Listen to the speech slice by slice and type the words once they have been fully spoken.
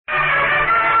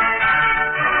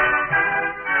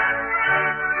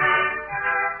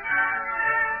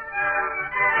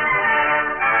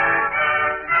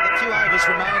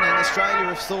Australia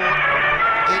have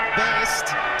thought it best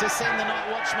to send the Night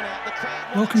Watchman out. The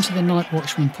crowd. Welcome to the Night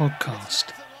Watchman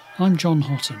podcast. I'm John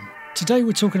Hotton. Today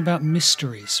we're talking about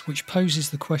mysteries, which poses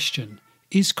the question,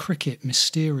 is cricket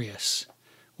mysterious?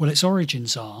 Well, its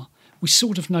origins are, we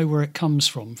sort of know where it comes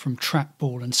from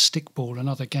trackball and stickball and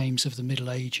other games of the Middle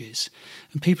Ages,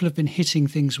 and people have been hitting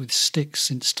things with sticks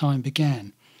since time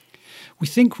began. We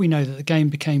think we know that the game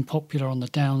became popular on the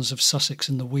downs of Sussex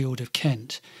and the Weald of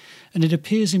Kent, and it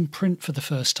appears in print for the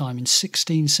first time in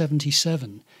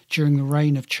 1677 during the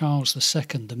reign of Charles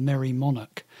II, the Merry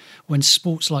Monarch, when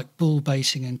sports like bull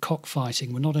baiting and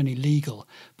cockfighting were not only legal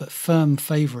but firm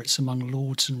favourites among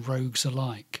lords and rogues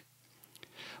alike.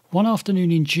 One afternoon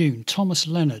in June, Thomas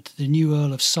Leonard, the new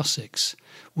Earl of Sussex,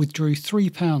 withdrew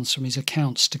 £3 from his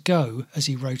accounts to go, as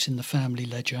he wrote in the family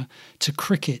ledger, to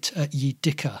cricket at Ye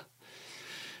Dicker.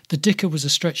 The Dicker was a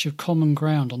stretch of common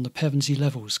ground on the Pevensey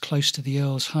Levels close to the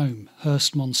Earl's home,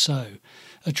 Hurstmonceau,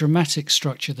 a dramatic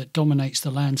structure that dominates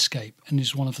the landscape and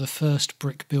is one of the first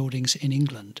brick buildings in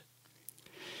England.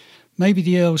 Maybe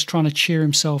the Earl was trying to cheer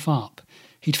himself up.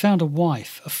 He'd found a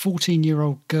wife, a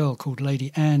 14-year-old girl called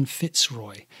Lady Anne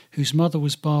Fitzroy, whose mother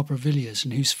was Barbara Villiers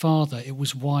and whose father, it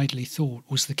was widely thought,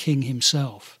 was the king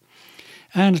himself.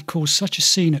 Anne had caused such a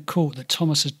scene at court that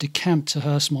Thomas had decamped to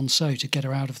Hurstmonceau to get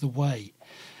her out of the way.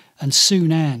 And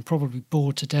soon Anne, probably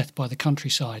bored to death by the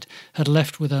countryside, had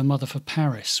left with her mother for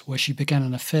Paris, where she began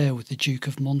an affair with the Duke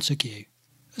of Montague.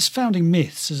 As founding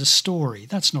myths as a story,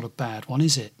 that's not a bad one,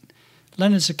 is it?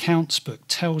 Leonard's accounts book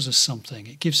tells us something.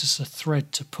 It gives us a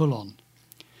thread to pull on.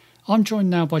 I'm joined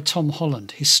now by Tom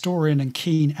Holland, historian and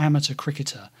keen amateur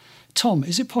cricketer. Tom,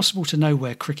 is it possible to know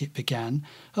where cricket began?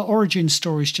 Are origin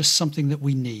stories just something that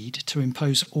we need to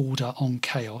impose order on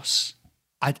chaos?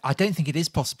 I don't think it is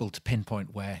possible to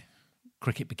pinpoint where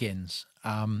cricket begins,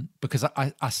 because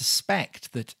I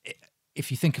suspect that if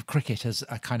you think of cricket as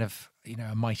a kind of,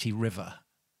 a mighty river,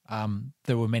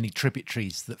 there were many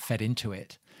tributaries that fed into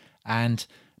it. And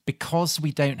because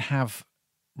we don't have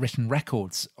written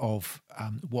records of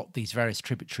what these various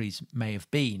tributaries may have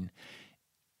been,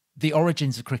 the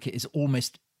origins of cricket is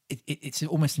almost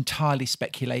entirely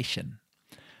speculation.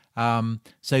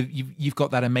 So you've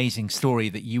got that amazing story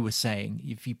that you were saying.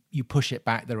 If you push it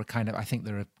back, there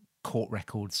are court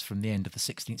records from the end of the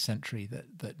 16th century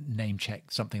that name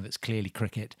check something that's clearly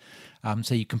cricket.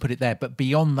 So you can put it there. But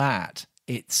beyond that,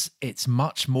 it's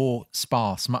much more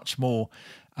sparse, much more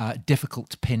difficult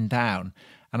to pin down.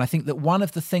 And I think that one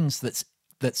of the things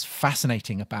that's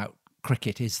fascinating about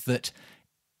cricket is that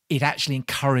it actually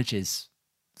encourages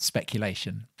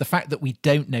speculation. The fact that we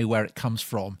don't know where it comes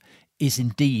from is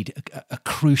indeed a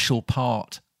crucial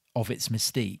part of its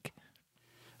mystique.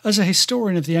 As a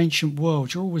historian of the ancient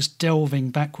world, you're always delving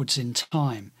backwards in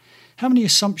time. How many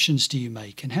assumptions do you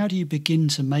make, and how do you begin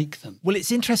to make them? Well,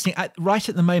 it's interesting. Right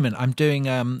at the moment, I'm doing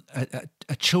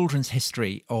a children's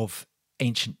history of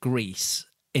ancient Greece,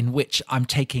 in which I'm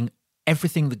taking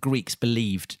everything the Greeks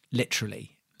believed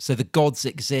literally. So the gods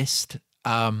exist,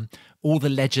 all the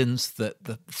legends that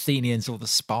the Athenians or the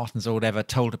Spartans or whatever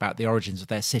told about the origins of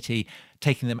their city,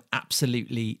 taking them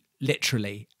absolutely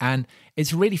literally. And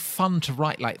it's really fun to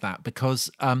write like that,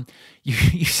 because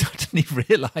you suddenly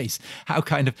realise how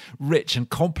kind of rich and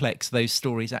complex those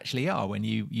stories actually are when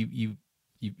you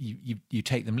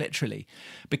take them literally.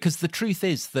 Because the truth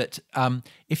is that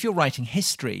if you're writing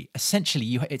history,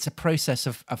 essentially it's a process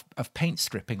of paint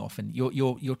stripping. Often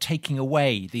you're taking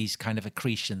away these kind of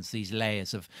accretions, these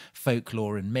layers of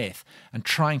folklore and myth, and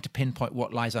trying to pinpoint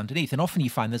what lies underneath. And often you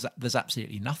find there's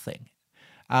absolutely nothing.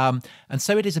 And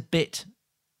so it is a bit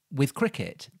with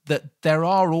cricket, that there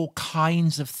are all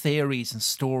kinds of theories and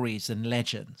stories and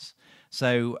legends.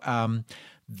 So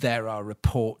there are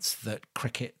reports that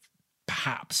cricket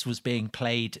perhaps was being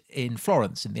played in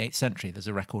Florence in the 8th century. There's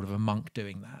a record of a monk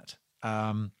doing that.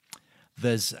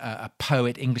 There's a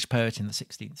poet, English poet in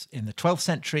the 12th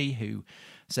century, who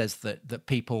says that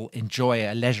people enjoy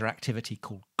a leisure activity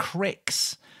called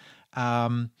cricks.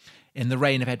 In the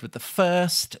reign of Edward I,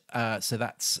 so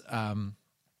that's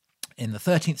in the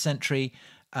 13th century,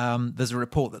 there's a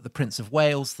report that the Prince of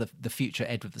Wales, the future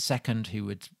Edward II, who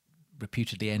would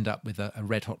reputedly end up with a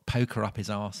red-hot poker up his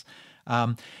arse,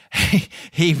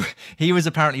 he was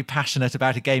apparently passionate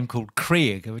about a game called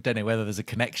Krieg. I don't know whether there's a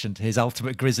connection to his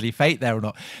ultimate grisly fate there or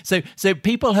not. So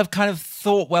people have kind of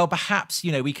thought, well, perhaps,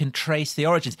 we can trace the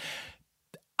origins.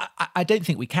 I don't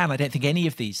think we can. I don't think any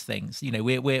of these things. You know,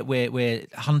 we're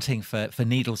hunting for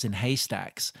needles in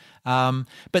haystacks,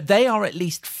 but they are at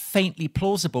least faintly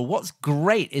plausible. What's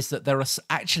great is that there are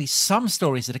actually some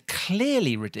stories that are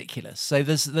clearly ridiculous. So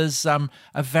there's a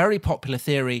very popular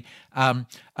theory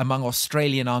among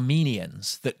Australian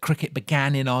Armenians that cricket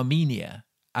began in Armenia,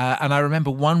 and I remember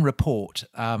one report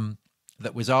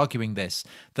that was arguing this,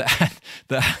 that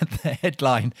the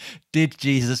headline, "Did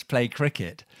Jesus play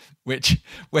cricket?" Which,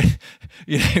 when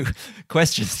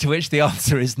questions to which the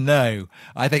answer is no.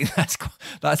 I think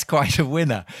that's quite a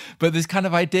winner. But this kind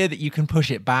of idea that you can push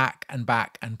it back and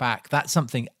back and back, that's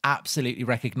something absolutely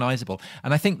recognisable.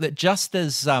 And I think that just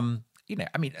as a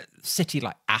city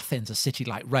like Athens, a city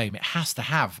like Rome, it has to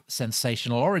have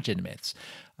sensational origin myths.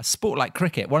 A sport like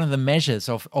cricket, one of the measures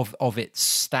of its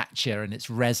stature and its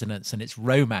resonance and its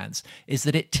romance is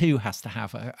that it too has to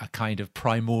have a kind of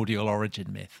primordial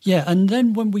origin myth. Yeah, and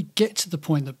then when we get to the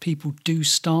point that people do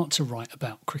start to write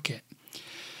about cricket,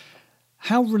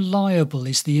 how reliable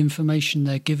is the information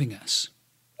they're giving us?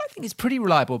 I think it's pretty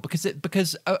reliable because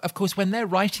of course when they're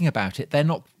writing about it, they're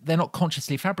not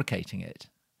consciously fabricating it.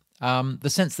 The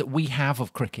sense that we have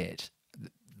of cricket,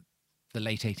 the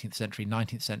late 18th century,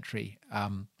 19th century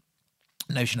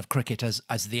notion of cricket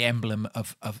as the emblem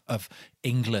of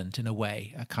England in a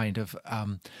way, a kind of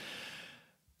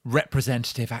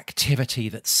representative activity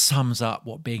that sums up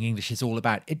what being English is all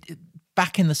about.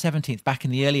 Back in the 17th, back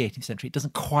in the early 18th century, it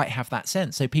doesn't quite have that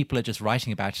sense. So people are just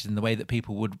writing about it in the way that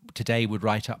people would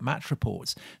write up match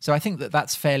reports. So I think that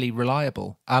that's fairly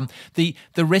reliable. The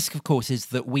risk, of course, is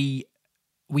that we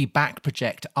back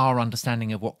project our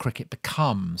understanding of what cricket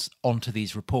becomes onto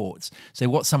these reports. So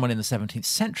what someone in the 17th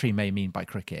century may mean by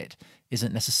cricket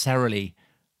isn't necessarily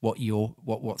what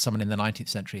someone in the 19th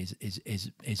century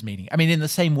is meaning. I mean, in the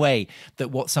same way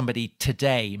that what somebody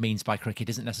today means by cricket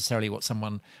isn't necessarily what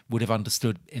someone would have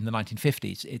understood in the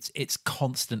 1950s. It's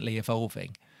constantly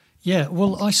evolving. Yeah,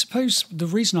 well, I suppose the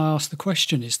reason I asked the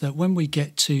question is that when we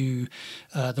get to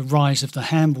the rise of the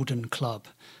Hambledon Club,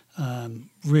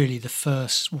 really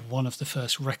one of the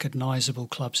first recognisable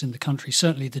clubs in the country,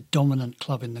 certainly the dominant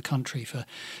club in the country for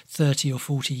 30 or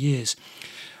 40 years.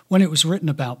 When it was written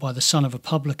about by the son of a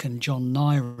publican, John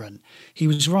Nyren, he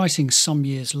was writing some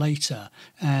years later,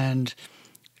 and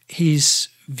his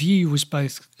view was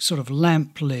both sort of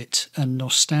lamplit and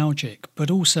nostalgic,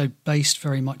 but also based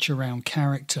very much around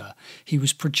character. He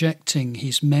was projecting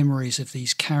his memories of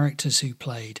these characters who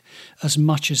played as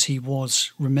much as he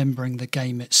was remembering the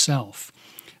game itself.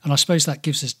 And I suppose that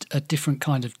gives us a different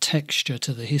kind of texture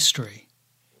to the history.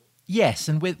 Yes,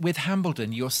 and with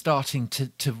Hambledon, you're starting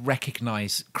to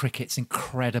recognise cricket's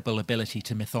incredible ability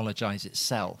to mythologise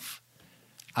itself.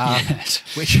 Yes.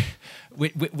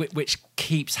 Which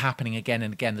keeps happening again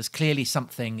and again. There's clearly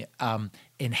something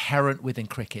inherent within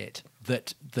cricket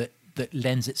that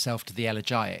lends itself to the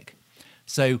elegiac.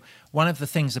 So one of the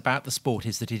things about the sport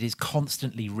is that it is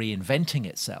constantly reinventing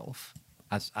itself,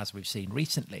 as we've seen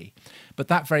recently. But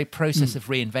that very process of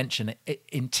reinvention, it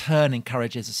in turn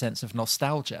encourages a sense of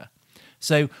nostalgia.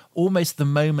 So almost the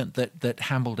moment that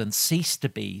Hambledon ceased to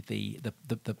be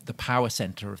the power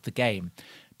centre of the game,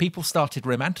 people started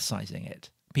romanticising it.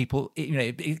 People,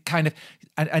 it kind of,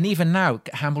 and even now,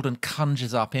 Hambledon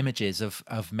conjures up images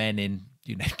of men in,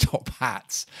 top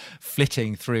hats,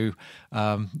 flitting through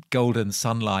golden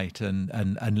sunlight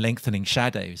and lengthening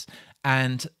shadows.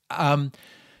 And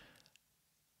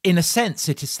in a sense,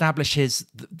 it establishes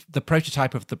the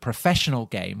prototype of the professional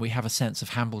game. We have a sense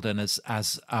of Hambledon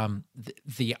as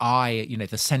the eye,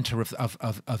 the centre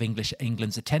of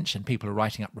England's attention. People are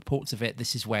writing up reports of it.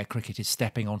 This is where cricket is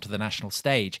stepping onto the national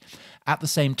stage. At the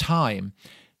same time,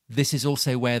 this is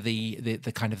also where the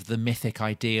kind of the mythic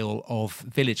ideal of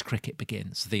village cricket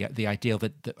begins. The ideal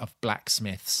of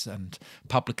blacksmiths and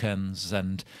publicans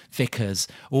and vicars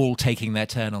all taking their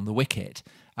turn on the wicket.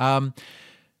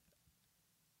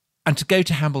 And to go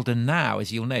to Hambledon now,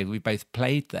 as you'll know, we both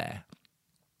played there.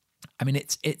 I mean,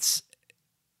 it's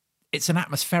an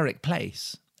atmospheric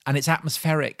place, and it's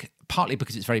atmospheric partly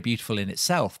because it's very beautiful in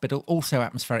itself, but also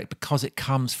atmospheric because it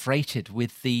comes freighted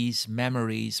with these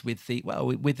memories, with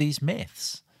these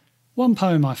myths. One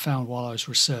poem I found while I was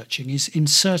researching is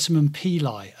Incertimum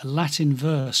Pili, a Latin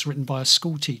verse written by a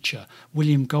schoolteacher,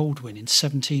 William Goldwyn, in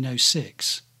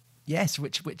 1706. Yes,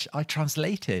 which I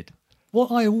translated. What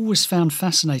I always found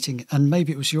fascinating, and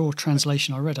maybe it was your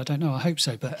translation I read, I don't know, I hope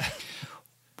so, but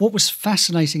what was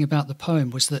fascinating about the poem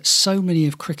was that so many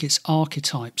of cricket's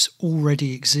archetypes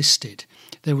already existed.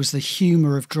 There was the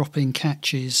humour of dropping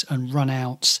catches and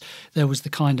run-outs. There was the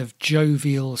kind of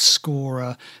jovial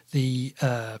scorer, the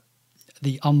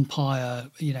the umpire,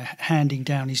 handing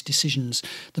down his decisions,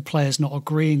 the players not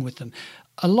agreeing with them.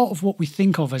 A lot of what we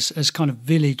think of as kind of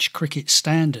village cricket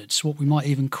standards, what we might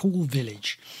even call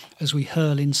village, as we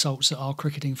hurl insults at our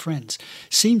cricketing friends,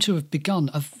 seem to have begun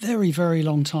a very, very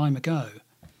long time ago.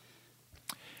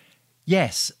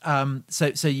 Yes.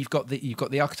 So you've got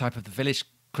the archetype of the village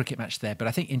cricket match there, but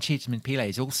I think in Cheetham and Pillay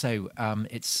is also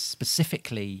it's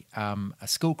specifically a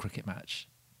school cricket match.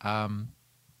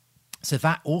 So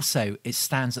that also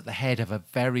stands at the head of a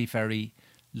very, very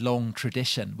long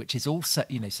tradition, which is also,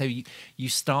 so you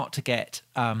start to get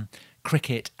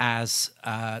cricket as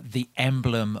the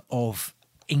emblem of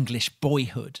English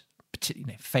boyhood,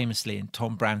 famously in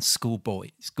Tom Brown's school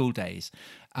days.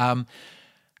 And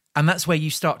that's where you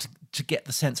start to get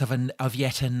the sense of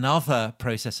yet another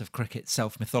process of cricket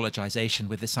self-mythologization,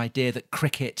 with this idea that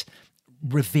cricket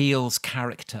reveals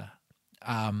character.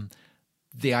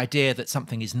 The idea that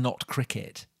something is not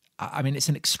cricket. I mean, it's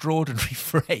an extraordinary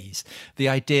phrase. The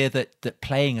idea that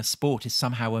playing a sport is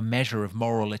somehow a measure of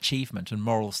moral achievement and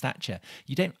moral stature.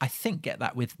 You don't, I think, get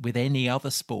that with any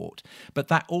other sport. But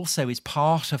that also is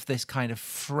part of this kind of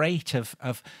freight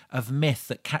of myth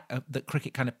that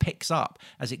cricket kind of picks up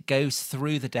as it goes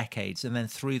through the decades and then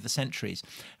through the centuries.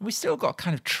 And we've still got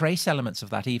kind of trace elements of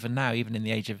that even now, even in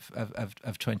the age of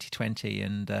 2020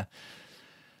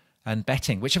 and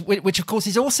betting, which of course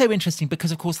is also interesting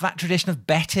because, of course, that tradition of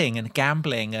betting and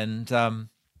gambling and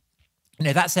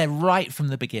that's there right from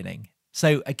the beginning.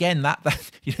 So again,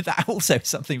 that also is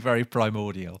something very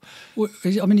primordial. Well,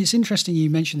 I mean, it's interesting you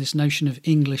mentioned this notion of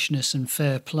Englishness and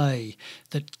fair play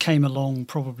that came along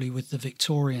probably with the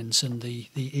Victorians and the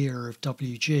era of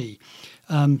WG.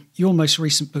 Your most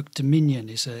recent book, Dominion,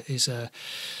 is a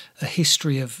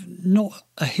history of, not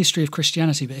a history of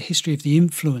Christianity, but a history of the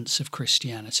influence of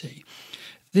Christianity.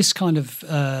 This kind of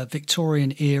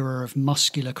Victorian era of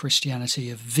muscular Christianity,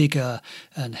 of vigour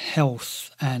and health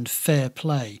and fair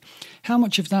play, how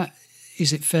much of that,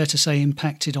 is it fair to say,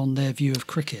 impacted on their view of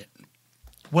cricket?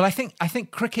 Well, I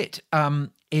think cricket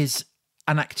is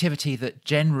an activity that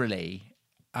generally,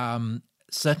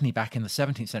 certainly back in the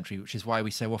 17th century, which is why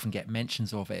we so often get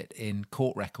mentions of it in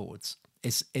court records,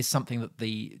 is something that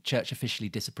the church officially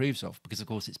disapproves of, because, of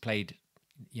course, it's played,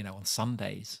 on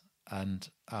Sundays and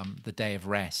the day of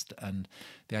rest, and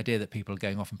the idea that people are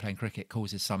going off and playing cricket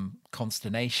causes some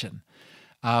consternation.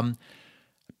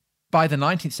 By the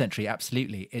 19th century,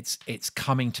 absolutely, it's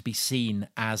coming to be seen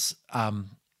as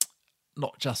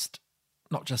not just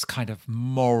kind of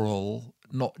moral,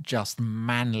 not just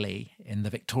manly in the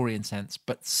Victorian sense,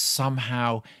 but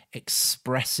somehow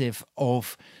expressive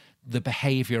of the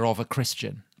behaviour of a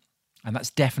Christian. And that's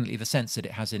definitely the sense that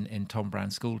it has in Tom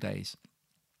Brown's school days.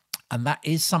 And that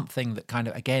is something that kind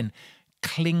of, again,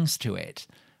 clings to it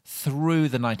through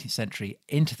the 19th century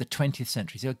into the 20th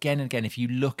century. So again and again, if you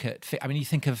look at, you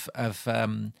think of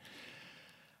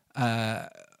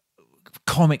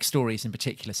comic stories in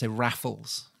particular. So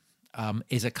Raffles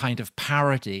is a kind of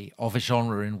parody of a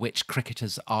genre in which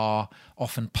cricketers are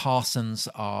often parsons,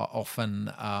 are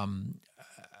often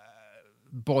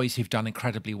boys who've done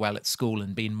incredibly well at school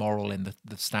and been moral in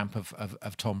the stamp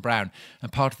of Tom Brown. And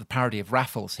part of the parody of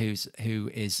Raffles, who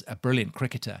is a brilliant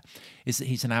cricketer, is that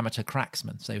he's an amateur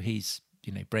cracksman. So he's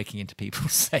breaking into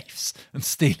people's safes and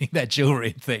stealing their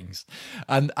jewellery and things.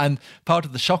 And part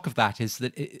of the shock of that is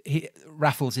that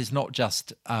Raffles is not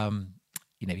just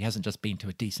he hasn't just been to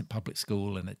a decent public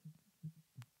school and it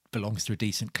belongs to a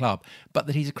decent club, but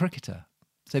that he's a cricketer.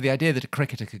 So the idea that a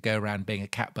cricketer could go around being a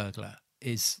cat burglar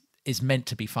is meant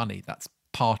to be funny. That's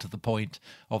part of the point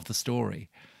of the story.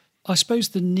 I suppose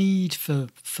the need for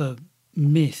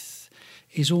myth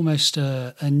is almost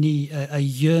a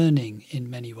yearning in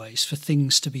many ways for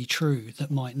things to be true that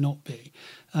might not be.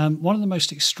 One of the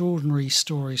most extraordinary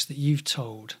stories that you've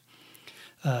told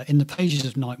in the pages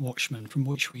of Night Watchman, from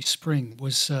which we spring,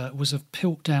 was of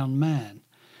Piltdown Man.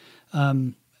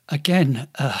 Again,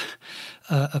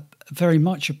 very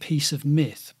much a piece of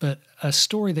myth, but a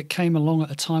story that came along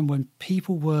at a time when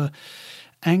people were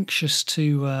anxious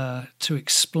to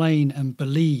explain and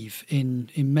believe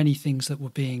in many things that were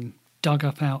being dug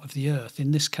up out of the earth.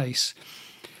 In this case,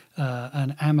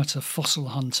 an amateur fossil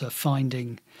hunter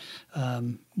finding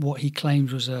what he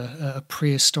claimed was a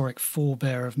prehistoric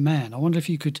forebear of man. I wonder if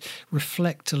you could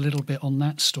reflect a little bit on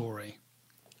that story.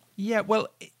 Yeah, well,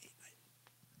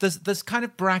 There's kind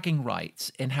of bragging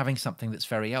rights in having something that's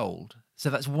very old. So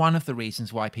that's one of the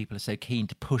reasons why people are so keen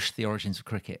to push the origins of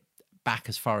cricket back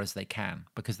as far as they can,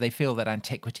 because they feel that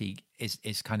antiquity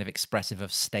is kind of expressive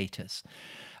of status.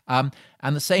 And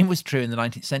the same was true in the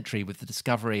 19th century with the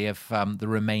discovery of the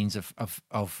remains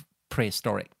of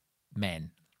prehistoric men.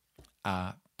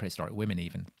 prehistoric women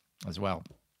even as well.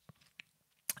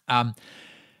 And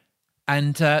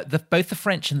both the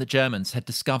French and the Germans had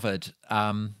discovered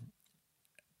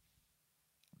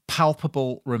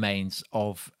palpable remains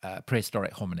of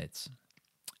prehistoric hominids.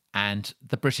 And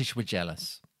the British were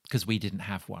jealous because we didn't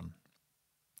have one.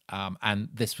 And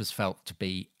this was felt to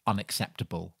be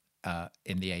unacceptable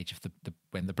in the age of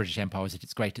when the British Empire was at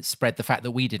its greatest spread. The fact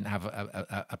that we didn't have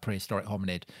a prehistoric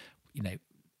hominid,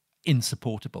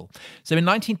 insupportable. So in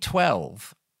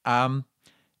 1912,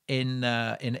 in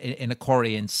a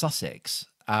quarry in Sussex,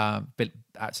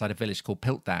 outside a village called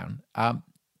Piltdown,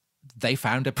 they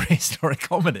found a prehistoric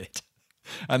hominid.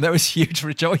 And there was huge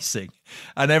rejoicing,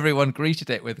 and everyone greeted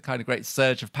it with a kind of great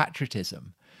surge of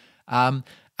patriotism. And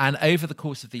over the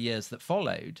course of the years that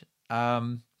followed,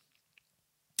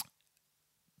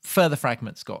 further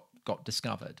fragments got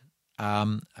discovered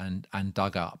and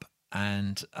dug up,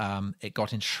 and it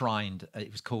got enshrined.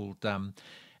 It was called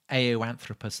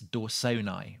Eoanthropus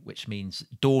dawsoni, which means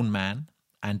dawn man,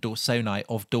 and Dawsoni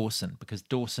of Dawson, because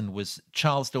Dawson was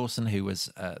Charles Dawson, who was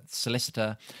a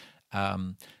solicitor,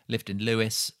 lived in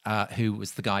Lewes, who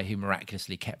was the guy who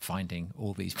miraculously kept finding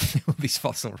all these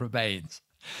fossil remains.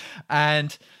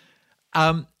 And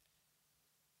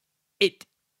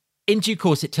in due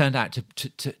course, it turned out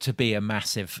to be a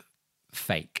massive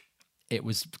fake. It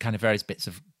was kind of various bits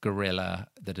of gorilla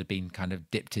that had been kind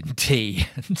of dipped in tea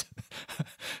and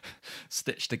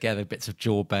stitched together, bits of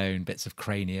jawbone, bits of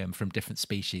cranium from different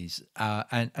species.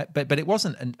 But it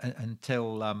wasn't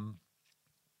until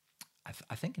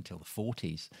I think until the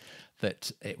 40s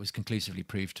that it was conclusively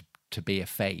proved to be a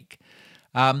fake.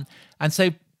 And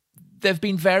so there have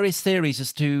been various theories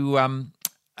as to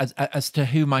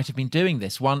who might have been doing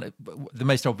this. One, the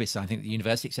most obvious, I think, the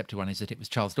university accepted one, is that it was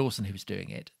Charles Dawson who was doing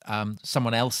it.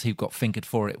 Someone else who got fingered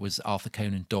for it was Arthur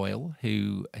Conan Doyle,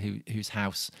 whose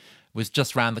house was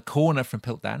just round the corner from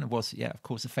Piltdown and was, of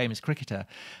course, a famous cricketer.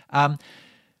 But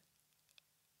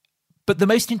the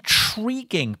most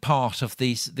intriguing part of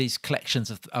these collections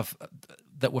of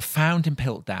that were found in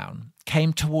Piltdown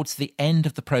came towards the end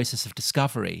of the process of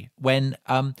discovery, when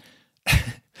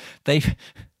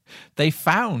they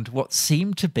found what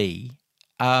seemed to be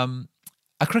a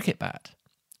cricket bat.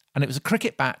 And it was a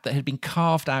cricket bat that had been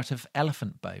carved out of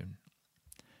elephant bone.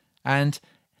 And,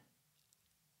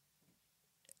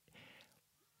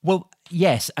 well,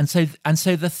 yes. And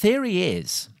so the theory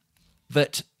is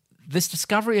that this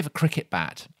discovery of a cricket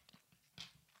bat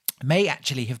may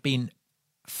actually have been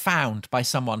found by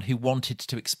someone who wanted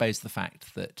to expose the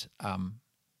fact that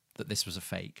that this was a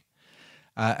fake.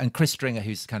 And Chris Stringer,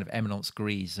 who's kind of eminence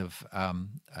grise of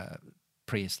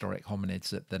prehistoric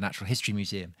hominids at the Natural History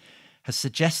Museum, has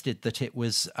suggested that it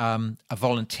was a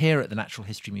volunteer at the Natural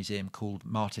History Museum called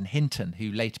Martin Hinton,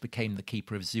 who later became the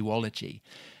keeper of zoology.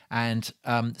 And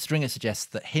Stringer suggests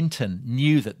that Hinton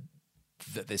knew that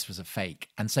this was a fake,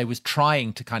 and so was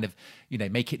trying to kind of,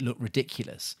 make it look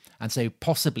ridiculous. And so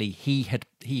possibly he'd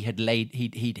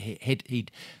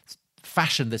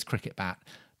fashioned this cricket bat,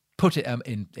 put it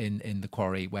in the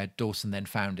quarry where Dawson then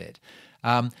found it,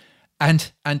 and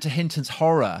to Hinton's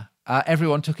horror,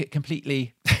 everyone took it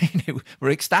completely,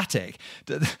 were ecstatic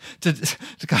to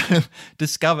kind of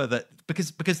discover that,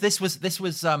 because this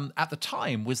was at the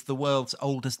time was the world's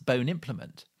oldest bone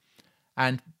implement.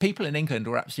 And people in England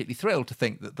were absolutely thrilled to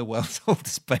think that the world's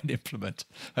oldest bone implement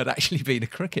had actually been a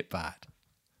cricket bat,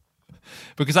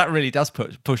 because that really does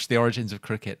push the origins of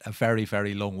cricket a very,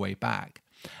 very long way back.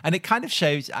 And it kind of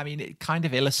shows, it kind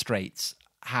of illustrates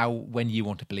how, when you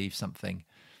want to believe something,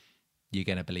 you're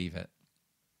going to believe it.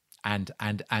 And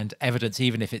evidence,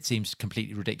 even if it seems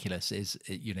completely ridiculous, is,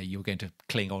 you're going to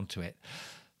cling on to it.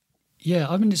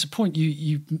 Yeah, it's a point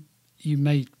you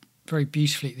made very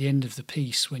beautifully at the end of the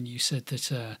piece, when you said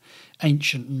that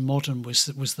ancient and modern was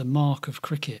the mark of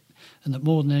cricket, and that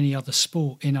more than any other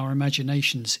sport in our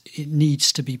imaginations, it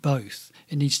needs to be both.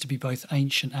 It needs to be both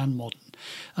ancient and modern.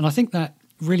 And I think that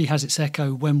really has its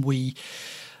echo when we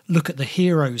look at the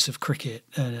heroes of cricket,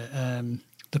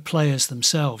 the players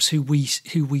themselves, who we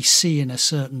see in a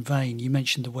certain vein. You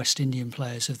mentioned the West Indian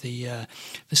players of the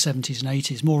 70s and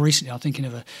 80s. More recently, I'm thinking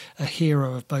of a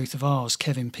hero of both of ours,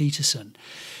 Kevin Peterson,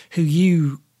 who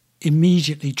you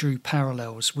immediately drew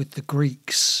parallels with the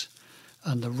Greeks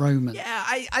and the Romans. Yeah,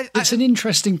 it's an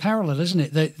interesting parallel, isn't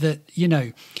it? That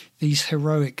these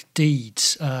heroic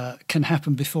deeds can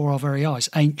happen before our very eyes,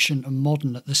 ancient and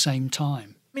modern at the same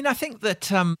time. I think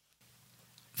that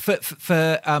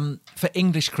for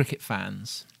English cricket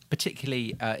fans,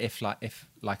 particularly if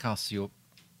like us, you're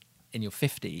in your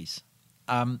 50s,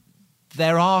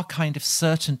 there are kind of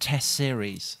certain test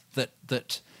series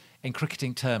that in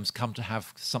cricketing terms, come to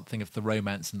have something of the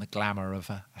romance and the glamour of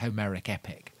a Homeric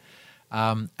epic.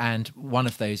 And one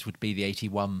of those would be the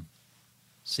 81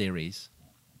 series.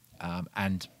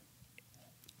 And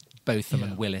Botham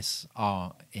and Willis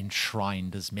are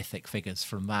enshrined as mythic figures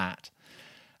from that.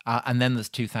 And then there's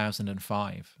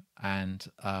 2005. And,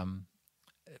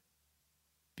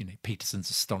 Peterson's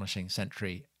astonishing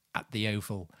century at the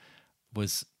Oval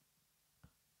was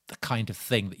the kind of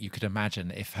thing that you could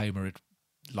imagine if Homer had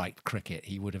liked cricket.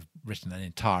 He would have written an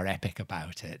entire epic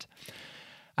about it.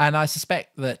 And I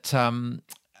suspect that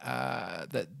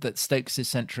that Stokes'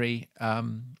 century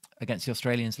against the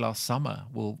Australians last summer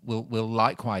will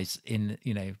likewise, in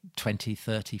 20,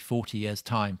 30, 40 years'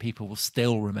 time, people will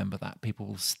still remember that. People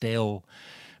will still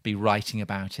be writing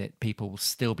about it. People will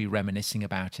still be reminiscing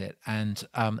about it. And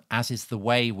as is the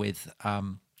way with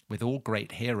all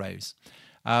great heroes,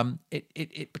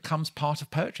 it becomes part of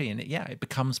poetry, and it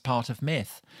becomes part of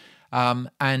myth.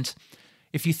 And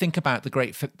if you think about the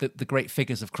great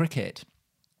figures of cricket,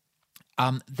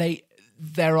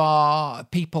 there are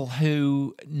people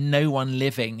who no one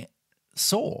living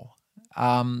saw.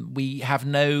 We have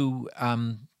no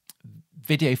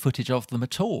video footage of them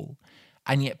at all,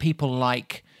 and yet people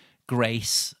like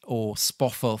Grace or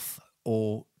Spofforth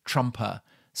or Trumper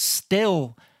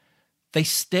still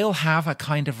have a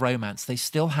kind of romance. They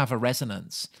still have a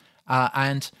resonance,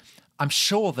 and I'm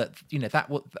sure that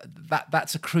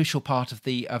that's a crucial part of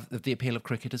the appeal of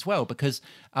cricket as well. Because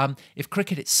if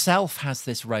cricket itself has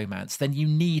this romance, then you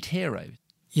need heroes.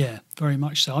 Yeah, very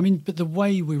much so. I mean, but the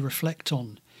way we reflect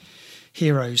on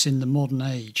heroes in the modern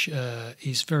age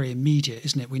is very immediate,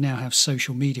 isn't it? We now have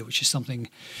social media, which is something,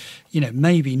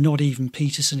 maybe not even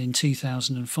Peterson in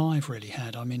 2005 really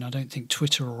had. I mean, I don't think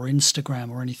Twitter or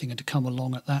Instagram or anything had come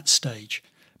along at that stage.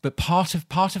 But part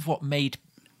of what made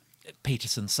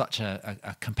Peterson such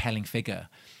a compelling figure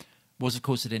was, of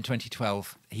course, that in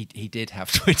 2012 he did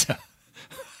have Twitter.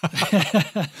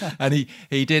 And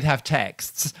he did have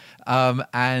texts,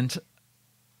 and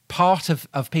part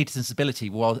of Peterson's ability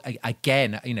was,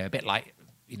 again, a bit like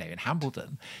in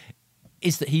Hambledon,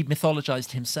 is that he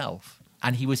mythologized himself,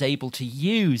 and he was able to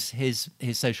use his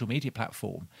social media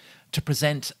platform to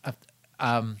present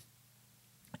an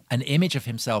image of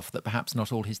himself that perhaps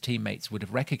not all his teammates would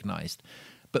have recognized,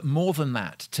 but more than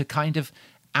that, to kind of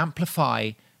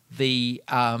amplify the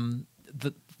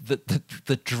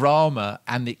drama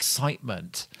and the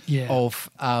excitement of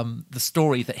the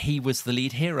story that he was the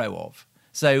lead hero of.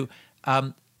 So,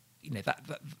 that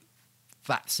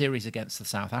series against the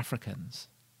South Africans,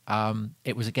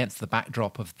 it was against the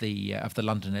backdrop of the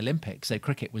London Olympics. So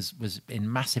cricket was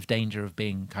in massive danger of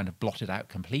being kind of blotted out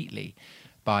completely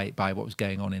by what was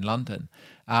going on in London.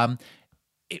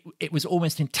 It was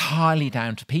almost entirely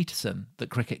down to Peterson that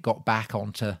cricket got back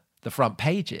onto the front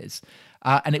pages.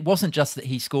 And it wasn't just that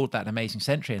he scored that amazing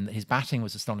century and that his batting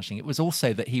was astonishing. It was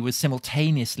also that he was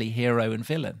simultaneously hero and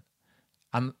villain.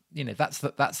 And that's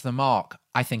the mark,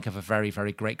 I think, of a very,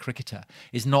 very great cricketer,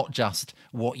 is not just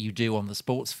what you do on the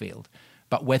sports field,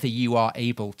 but whether you are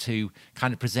able to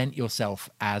kind of present yourself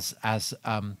as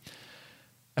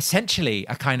essentially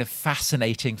a kind of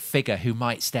fascinating figure who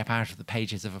might step out of the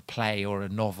pages of a play or a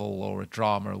novel or a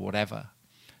drama or whatever.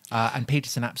 And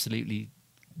Peterson absolutely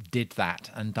did that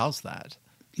and does that.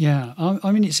 Yeah,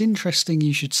 I mean, it's interesting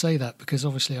you should say that, because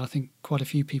obviously I think quite a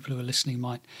few people who are listening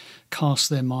might cast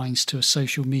their minds to a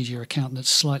social media account that's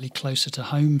slightly closer to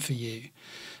home for you,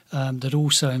 that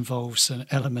also involves an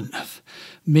element of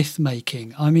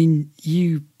myth-making. I mean,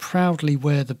 you proudly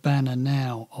wear the banner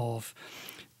now of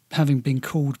having been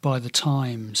called by the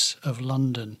Times of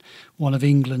London one of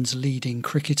England's leading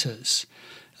cricketers.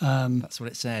 That's what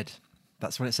it said.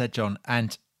 That's what it said, John.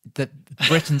 And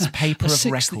Britain's paper of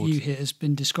record. That you hear has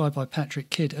been described by Patrick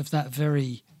Kidd of that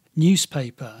very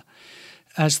newspaper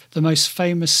as the most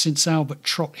famous since Albert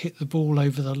Trott hit the ball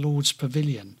over the Lord's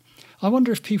Pavilion. I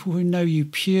wonder if people who know you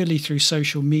purely through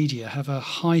social media have a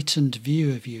heightened view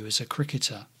of you as a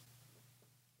cricketer.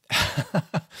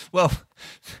 Well,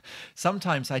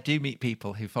 sometimes I do meet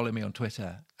people who follow me on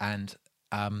Twitter and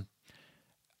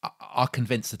are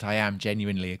convinced that I am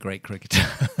genuinely a great cricketer.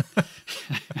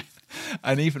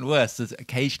 And even worse,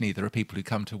 occasionally there are people who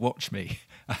come to watch me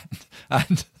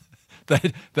and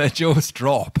their jaws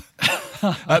drop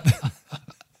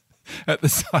at the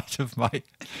sight of my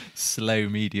slow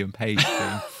medium pace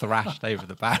being thrashed over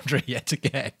the boundary yet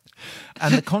again.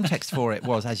 And the context for it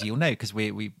was, as you'll know, because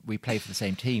we play for the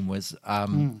same team, was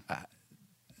a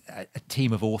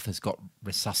team of authors got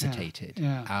resuscitated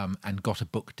and got a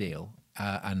book deal.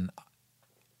 And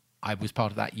I was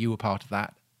part of that. You were part of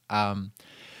that.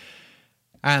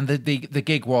 And the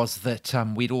gig was that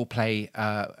we'd all play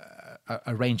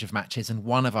a range of matches, and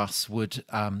one of us would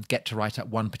get to write up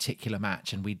one particular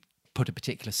match, and we'd put a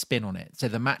particular spin on it. So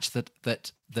the match that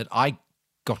I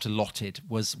got allotted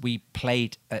was we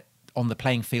played on the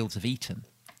playing fields of Eton,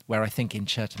 where I think in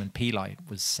Chertham and Peli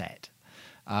was set.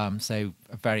 So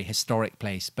a very historic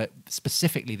place, but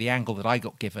specifically the angle that I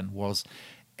got given was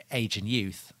age and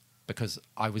youth, because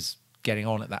I was getting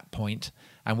on at that point,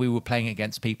 and we were playing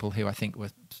against people who I think were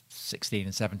 16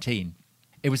 and 17.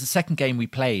 It was the second game we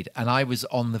played, and I was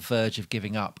on the verge of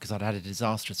giving up because I'd had a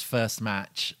disastrous first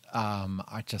match.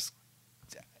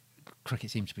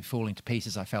 Cricket seemed to be falling to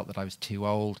pieces. I felt that I was too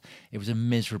old. It was a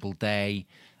miserable day.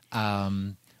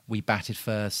 We batted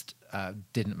first,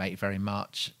 didn't make very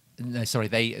much. No, sorry,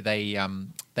 they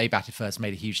batted first,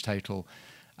 made a huge total.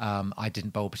 I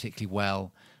didn't bowl particularly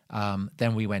well.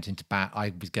 Then we went into bat.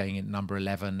 I was going in number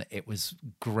 11. It was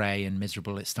grey and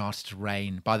miserable. It started to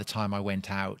rain. By the time I went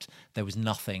out, there was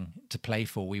nothing to play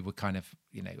for. We were kind of,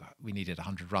 we needed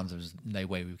 100 runs. There was no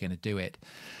way we were going to do it.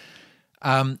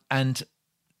 And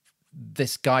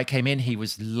this guy came in. He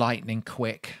was lightning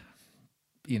quick.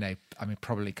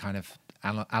 Probably kind of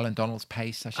Alan Donald's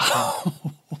pace, I should think.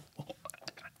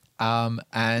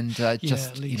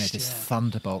 This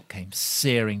thunderbolt came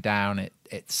searing down.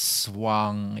 It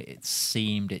swung, it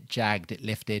seamed, it jagged, it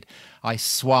lifted. I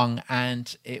swung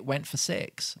and it went for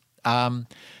 6. And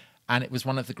it was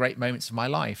one of the great moments of my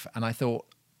life. And I thought,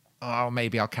 oh,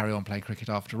 maybe I'll carry on playing cricket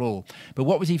after all. But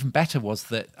what was even better was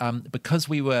that because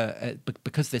we were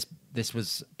because this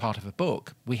was part of a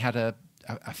book, we had a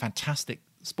fantastic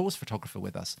sports photographer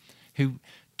with us who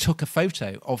took a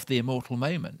photo of the immortal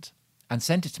moment and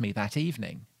sent it to me that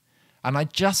evening. And I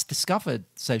just discovered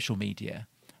social media,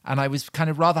 and I was kind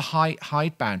of rather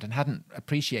hidebound and hadn't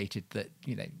appreciated that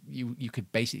you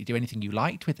could basically do anything you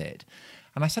liked with it.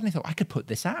 And I suddenly thought, I could put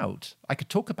this out. I could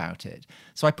talk about it.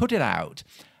 So I put it out,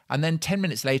 and then 10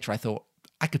 minutes later I thought,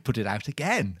 I could put it out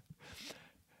again.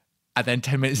 And then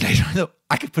 10 minutes later, I thought,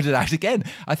 I could put it out again.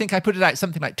 I think I put it out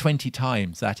something like 20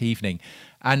 times that evening.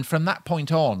 And from that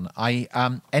point on,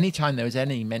 anytime there was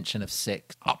any mention of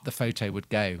 6, up the photo would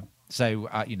go. So,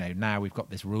 now we've got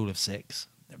this rule of 6.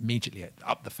 Immediately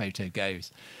up the photo goes.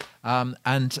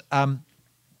 It's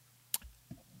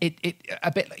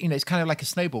kind of like a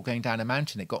snowball going down a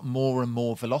mountain. It got more and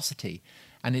more velocity.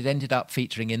 And it ended up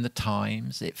featuring in the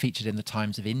Times. It featured in the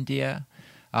Times of India.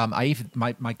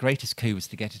 My greatest coup was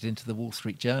to get it into the Wall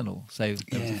Street Journal. So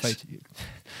there was a photo.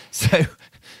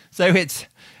 So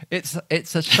it's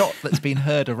a shot that's been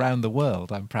heard around the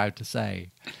world, I'm proud to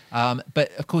say.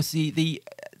 But of course the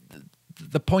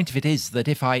point of it is that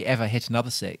if I ever hit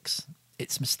another 6,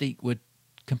 its mystique would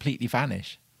completely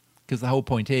vanish, because the whole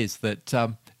point is that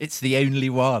it's the only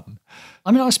one.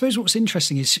 I mean, I suppose what's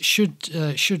interesting is should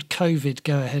COVID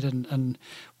go ahead and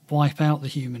wipe out the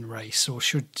human race, or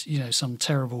should some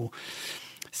terrible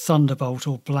thunderbolt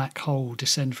or black hole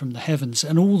descend from the heavens,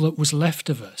 and all that was left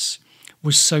of us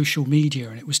was social media,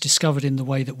 and it was discovered in the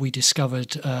way that we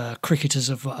discovered Cricketers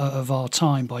of Our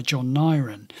Time by John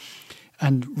Nyren,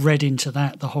 and read into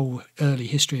that the whole early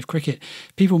history of cricket.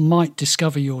 People might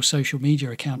discover your social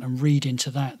media account and read into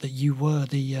that you were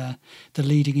the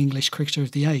leading English cricketer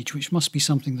of the age, which must be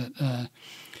something that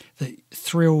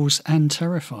thrills and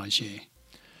terrifies you.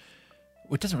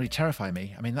 Well, it doesn't really terrify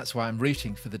me. I mean, that's why I'm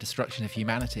rooting for the destruction of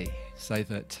humanity, so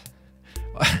that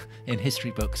in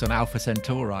history books on Alpha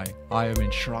Centauri, I am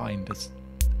enshrined as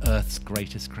Earth's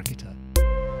greatest cricketer.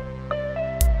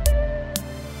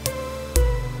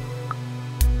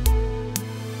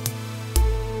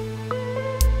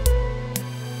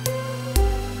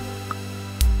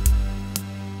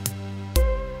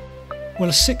 Well,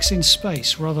 a 6 in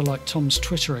space, rather like Tom's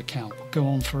Twitter account, will go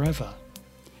on forever.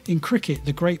 In cricket,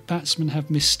 the great batsmen have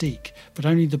mystique, but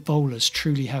only the bowlers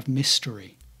truly have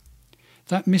mystery.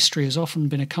 That mystery has often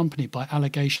been accompanied by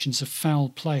allegations of foul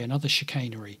play and other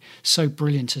chicanery, so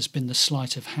brilliant has been the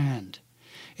sleight of hand.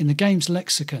 In the game's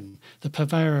lexicon, the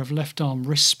purveyor of left-arm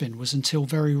wrist spin was until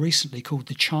very recently called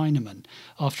the Chinaman,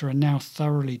 after a now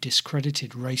thoroughly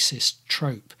discredited racist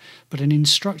trope, but an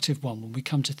instructive one when we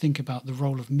come to think about the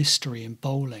role of mystery in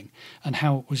bowling and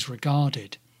how it was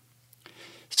regarded.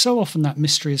 So often that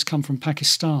mystery has come from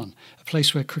Pakistan, a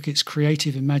place where cricket's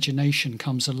creative imagination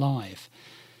comes alive.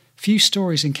 Few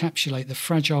stories encapsulate the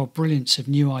fragile brilliance of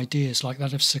new ideas like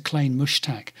that of Sir Clain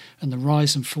Mushtaq and the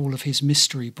rise and fall of his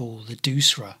mystery ball, the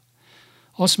Doosra.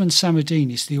 Osman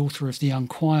Samuddin is the author of The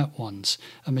Unquiet Ones,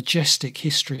 a majestic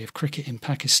history of cricket in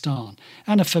Pakistan,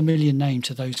 and a familiar name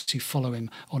to those who follow him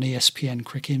on ESPN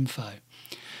Cricinfo.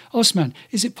 Osman,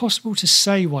 is it possible to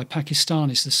say why Pakistan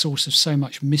is the source of so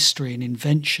much mystery and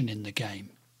invention in the game?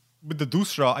 With the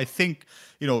Dusra, I think,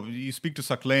 you speak to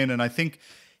Saqlain, and I think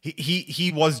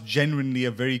he was genuinely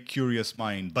a very curious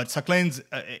mind. But Saqlain's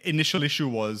initial issue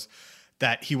was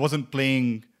that he wasn't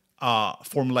playing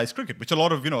formalized cricket, which a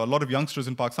lot of youngsters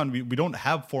in Pakistan, we don't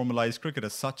have formalized cricket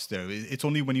as such there. It's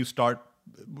only when you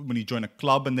join a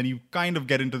club, and then you kind of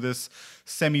get into this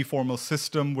semi-formal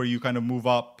system where you kind of move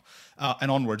up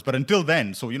and onwards. But until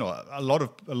then, so a lot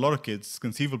of kids,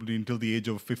 conceivably until the age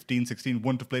of 15, 16,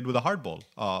 wouldn't have played with a hard ball.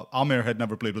 Amir had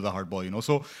never played with a hard ball,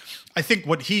 So I think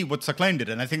what Saqlain did,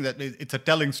 and I think that it's a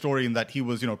telling story in that he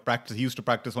was, he used to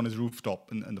practice on his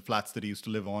rooftop in the flats that he used to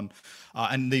live on,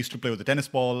 and they used to play with a tennis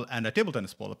ball and a table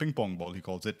tennis ball, a ping pong ball, he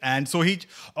calls it. And so he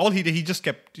just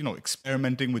kept,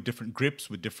 experimenting with different grips,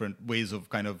 with different ways of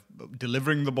kind of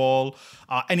delivering the ball,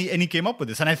 and he came up with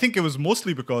this. And I think it was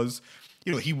mostly because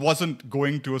he wasn't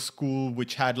going to a school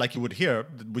which had, like you would hear,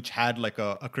 which had like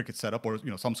a cricket setup, or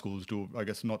some schools do. I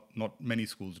guess not many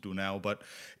schools do now, but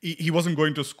he wasn't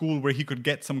going to a school where he could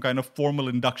get some kind of formal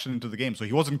induction into the game. So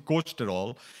he wasn't coached at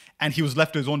all, and he was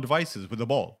left to his own devices with the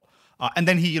ball. And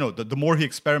then he, the more he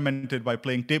experimented by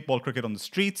playing tape ball cricket on the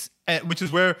streets, which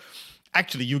is where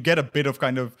actually you get a bit of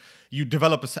you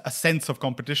develop a sense of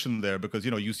competition there, because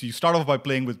you start off by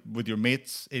playing with your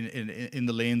mates in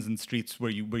the lanes and streets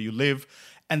where you live,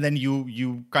 and then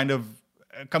you kind of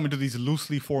come into these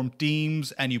loosely formed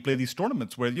teams, and you play these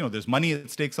tournaments where there's money at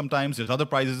stake. Sometimes there's other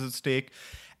prizes at stake,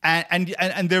 and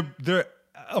they're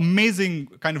amazing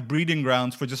kind of breeding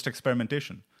grounds for just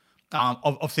experimentation.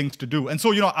 Of things to do. And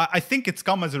so, I think it's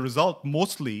come as a result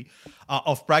mostly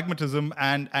of pragmatism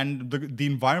and the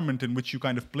environment in which you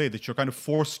kind of play, that you're kind of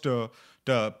forced to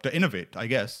innovate, I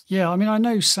guess. Yeah, I mean, I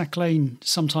know Saqlain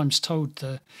sometimes told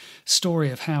the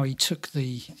story of how he took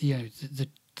the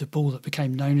ball that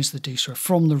became known as the Dusra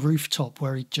from the rooftop,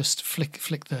 where he just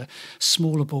flicked the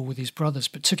smaller ball with his brothers,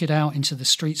 but took it out into the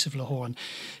streets of Lahore, and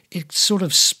it sort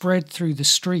of spread through the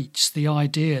streets, the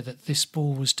idea that this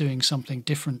ball was doing something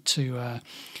different to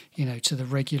the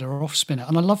regular off spinner.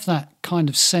 And I love that kind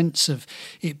of sense of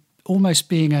it almost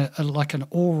being like an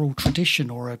oral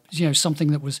tradition, or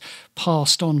something that was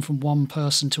passed on from one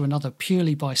person to another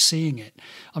purely by seeing it.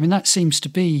 I mean, that seems to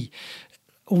be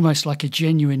almost like a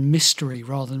genuine mystery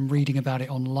rather than reading about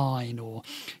it online or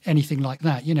anything like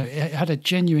that. It had a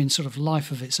genuine sort of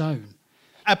life of its own.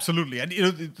 Absolutely. And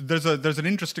there's an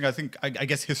interesting, I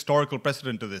guess, historical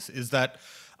precedent to this, is that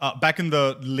back in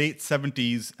the late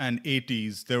 70s and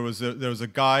 80s, there was a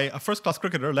guy, a first-class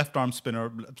cricketer, left-arm spinner,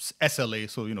 SLA,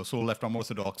 so sole left-arm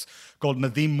orthodox, called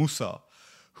Nadeem Musa,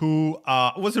 who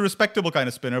was a respectable kind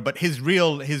of spinner, but his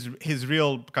real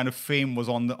kind of fame was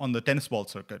on the tennis ball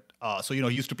circuit. So he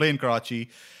used to play in Karachi,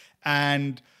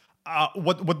 and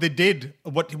what he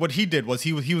did was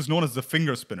he was known as the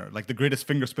finger spinner, like the greatest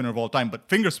finger spinner of all time. But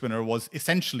finger spinner was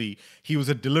essentially, he was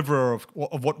a deliverer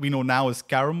of what we know now as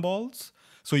carom balls.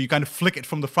 So you kind of flick it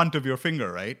from the front of your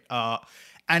finger, right?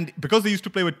 And because they used to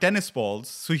play with tennis balls,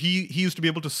 so he used to be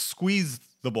able to squeeze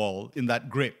the ball in that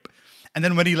grip. And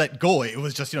then when he let go, it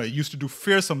was just, it used to do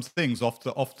fearsome things off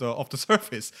the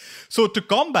surface. So to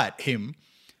combat him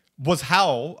was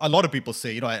how a lot of people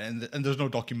say, and there's no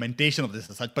documentation of this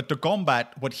as such, but to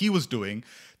combat what he was doing,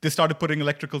 they started putting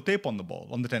electrical tape on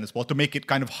the tennis ball, to make it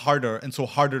kind of harder, and so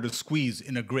harder to squeeze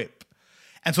in a grip.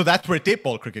 And so that's where tape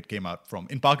ball cricket came out from,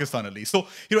 in Pakistan at least. So,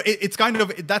 it's kind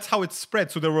of, that's how it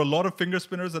spread. So there were a lot of finger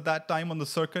spinners at that time on the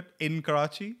circuit in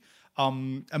Karachi.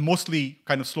 And mostly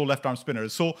kind of slow left-arm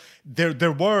spinners. So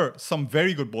there were some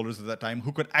very good bowlers at that time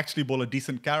who could actually bowl a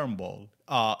decent carom ball.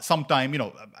 Sometime,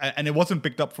 and it wasn't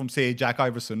picked up from, say, Jack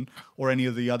Iverson or any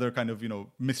of the other kind of,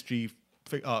 mystery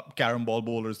carom ball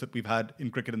bowlers that we've had in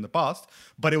cricket in the past.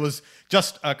 But it was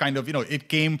just a kind of, it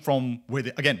came from where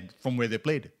they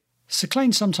played.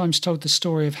 Saqlain sometimes told the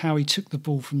story of how he took the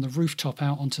ball from the rooftop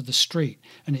out onto the street,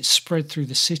 and it spread through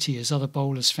the city as other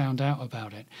bowlers found out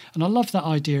about it. And I love that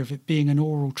idea of it being an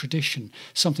oral tradition,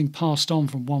 something passed on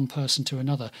from one person to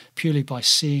another purely by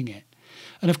seeing it.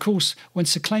 And of course, when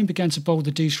Saqlain began to bowl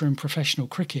the Dusra in professional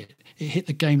cricket, it hit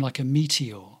the game like a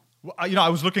meteor. I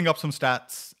was looking up some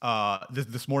stats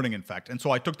this morning, in fact. And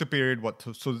so I took the period,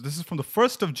 so this is from the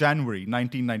 1st of January,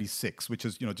 1996, which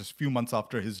is, just a few months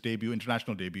after his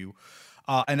international debut,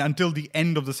 and until the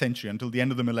end of the century, until the end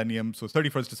of the millennium, so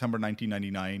 31st December,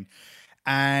 1999.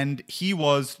 And he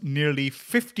was nearly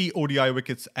 50 ODI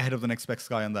wickets ahead of the next best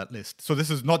guy on that list. So this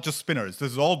is not just spinners,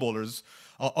 this is all bowlers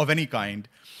of any kind.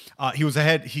 He was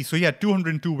ahead. He had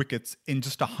 202 wickets in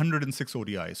just 106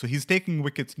 ODI. So he's taking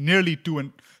wickets nearly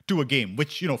two a game,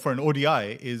 which, for an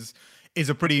ODI is is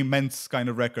a pretty immense kind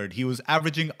of record. He was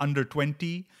averaging under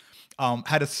 20,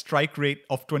 had a strike rate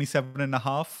of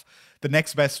 27.5. The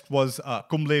next best was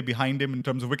Kumble behind him in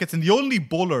terms of wickets. And the only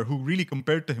bowler who really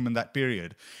compared to him in that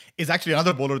period is actually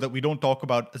another bowler that we don't talk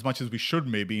about as much as we should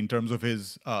maybe in terms of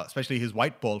his, especially his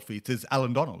white ball feats, is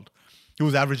Alan Donald, who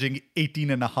was averaging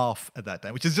 18.5 at that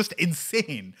time, which is just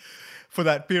insane for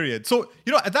that period. So,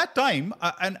 at that time,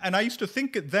 and I used to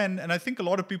think it then, and I think a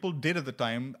lot of people did at the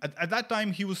time, at that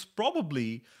time, he was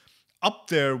probably up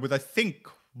there with, I think,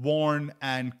 Warne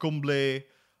and Kumble,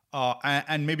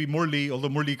 and maybe Murli, although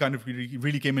Murli kind of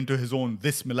really came into his own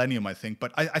this millennium, I think.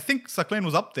 But I think Saqlain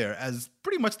was up there as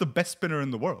pretty much the best spinner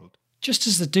in the world. Just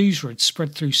as the Doosra had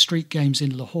spread through street games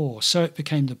in Lahore, so it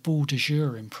became the ball de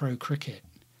jour in pro cricket.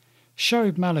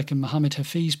 Shoaib Malik and Mohammad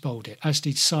Hafiz bowled it, as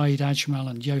did Saeed Ajmal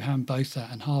and Johan Botha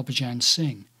and Harbhajan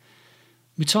Singh.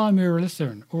 Mutai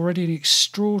Muralitharan, already an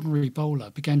extraordinary bowler,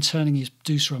 began turning his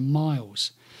Doosra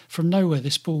miles. From nowhere,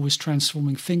 this ball was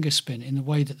transforming finger spin in the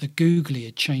way that the googly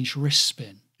had changed wrist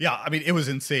spin. Yeah, I mean, it was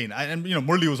insane. And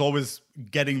Murli was always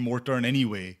getting more turn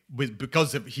anyway,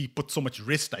 because he put so much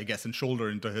wrist, I guess, and shoulder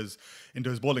into his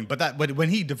bowling. But when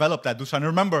he developed that Doosra, and I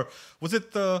remember, was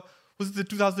it the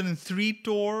 2003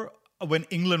 tour when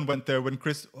England went there? When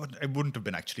it wouldn't have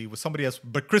been actually, it was somebody else.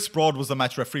 But Chris Broad was the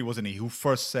match referee, wasn't he? Who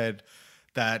first said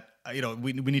that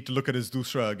we need to look at his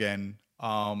Doosra again.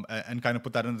 And kind of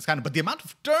put that in the scanner. But the amount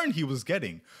of turn he was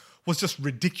getting was just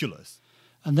ridiculous.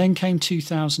 And then came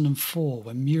 2004,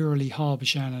 when Murali,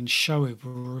 Harbhajan and Shoaib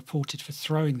were reported for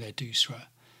throwing their Doosra.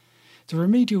 The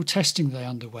remedial testing they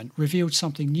underwent revealed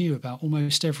something new about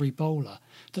almost every bowler,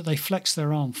 that they flexed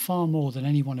their arm far more than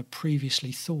anyone had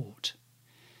previously thought.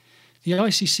 The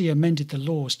ICC amended the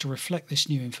laws to reflect this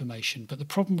new information, but the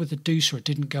problem with the Doosra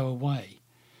didn't go away.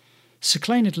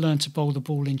 Saqlain had learned to bowl the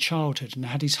ball in childhood and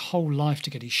had his whole life to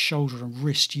get his shoulder and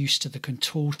wrist used to the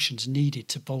contortions needed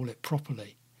to bowl it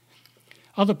properly.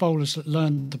 Other bowlers that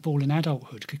learned the ball in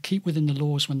adulthood could keep within the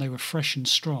laws when they were fresh and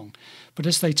strong, but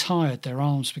as they tired, their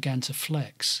arms began to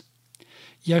flex.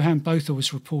 Johan Botha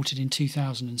was reported in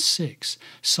 2006,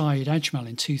 Saeed Ajmal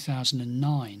in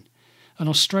 2009. An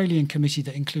Australian committee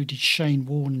that included Shane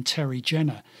Warne and Terry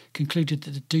Jenner concluded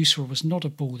that the Doosra was not a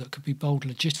ball that could be bowled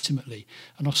legitimately,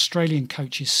 and Australian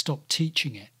coaches stopped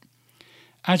teaching it.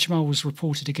 Ajmal was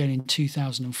reported again in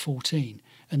 2014,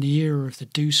 and the era of the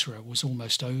Doosra was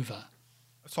almost over.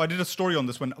 So I did a story on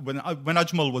this when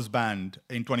Ajmal was banned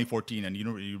in 2014, and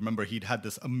you remember he'd had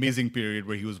this amazing period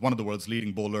where he was one of the world's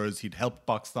leading bowlers. He'd helped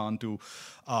Pakistan to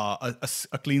a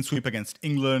clean sweep against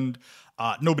England.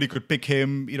 Nobody could pick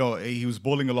him. He was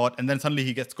bowling a lot, and then suddenly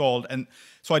he gets called. And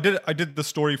so I did the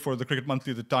story for the Cricket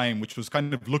Monthly at the time, which was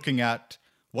kind of looking at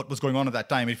what was going on at that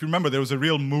time. If you remember, there was a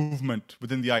real movement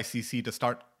within the ICC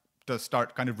to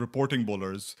start kind of reporting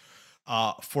bowlers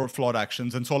for flawed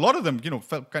actions, and so a lot of them,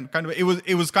 felt kind of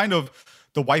it was kind of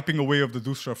the wiping away of the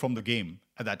Doosra from the game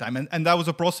at that time, and that was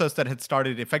a process that had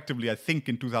started effectively, I think,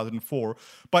 in 2004.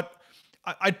 But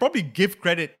I'd probably give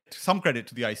some credit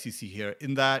to the ICC here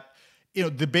in that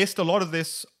they based a lot of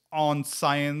this on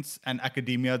science and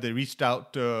academia. They reached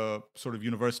out to sort of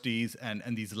universities and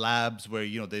these labs where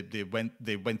they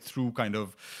went through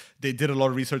they did a lot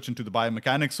of research into the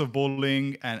biomechanics of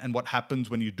bowling and what happens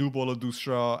when you do bowl a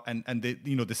Doosra, and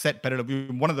they set better.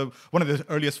 One of the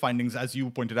earliest findings, as you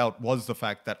pointed out, was the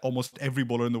fact that almost every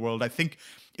bowler in the world, I think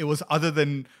it was other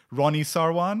than Ronnie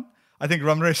Sarwan, I think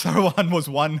Ramresh Sarwan was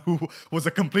one who was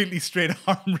a completely straight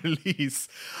arm release.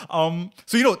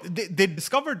 So, they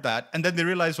discovered that, and then they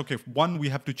realized, okay, one, we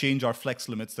have to change our flex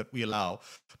limits that we allow.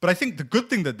 But I think the good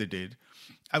thing that they did,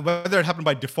 whether it happened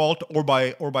by default or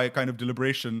by kind of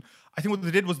deliberation, I think what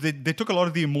they did was they took a lot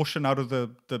of the emotion out of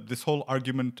this whole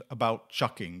argument about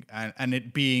chucking and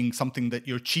it being something that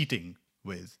you're cheating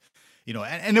with,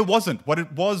 and it wasn't. What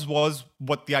it was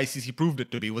what the ICC proved it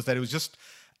to be, was that it was just.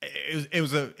 It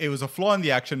was a flaw in the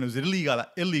action. It was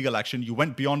illegal action. You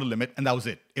went beyond a limit, and that was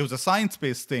it. It was a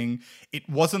science-based thing. It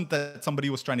wasn't that somebody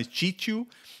was trying to cheat you.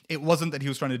 It wasn't that he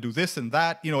was trying to do this and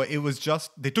that. It was just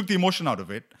they took the emotion out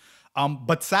of it.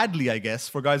 But sadly, I guess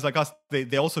for guys like us,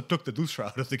 they also took the Doosra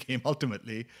out of the game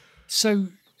ultimately. So,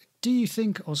 do you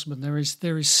think, Osman, there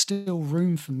is still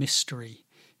room for mystery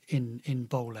in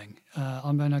bowling?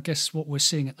 I guess what we're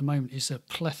seeing at the moment is a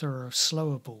plethora of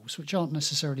slower balls, which aren't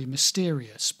necessarily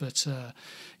mysterious, but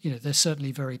they're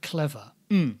certainly very clever.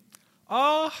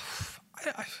 I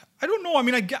don't know. I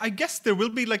mean, I guess there will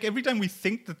be, like, every time we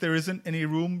think that there isn't any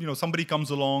room, somebody comes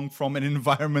along from an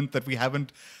environment that we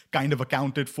haven't kind of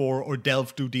accounted for or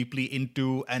delved too deeply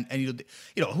into, and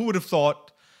who would have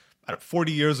thought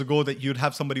 40 years ago that you'd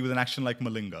have somebody with an action like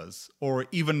Malinga's, or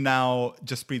even now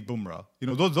Jasprit Bumrah. You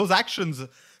know, those actions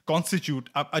constitute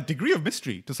a degree of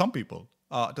mystery to some people,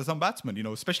 to some batsmen, you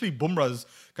know, especially Bumrah's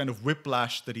kind of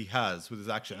whiplash that he has with his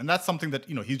action. And that's something that,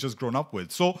 you know, he's just grown up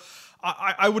with. So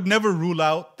I would never rule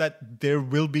out that there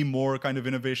will be more kind of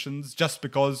innovations just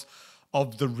because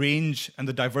of the range and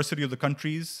the diversity of the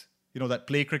countries, you know, that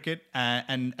play cricket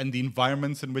and the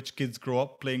environments in which kids grow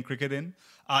up playing cricket in.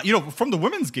 You know, from the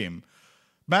women's game,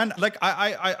 man, like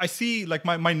I see, like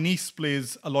my niece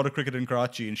plays a lot of cricket in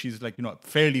Karachi, and she's like, you know,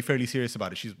 fairly serious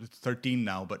about it. She's 13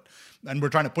 now, and we're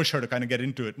trying to push her to kind of get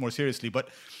into it more seriously. But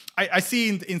I see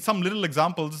in some little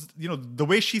examples, you know, the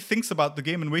way she thinks about the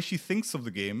game and the way she thinks of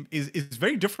the game is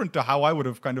very different to how I would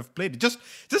have kind of played it.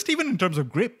 Just even in terms of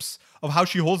grips, of how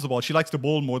she holds the ball. She likes to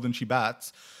bowl more than she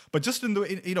bats. But just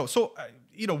you know, so,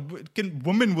 you know,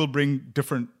 women will bring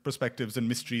different perspectives and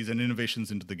mysteries and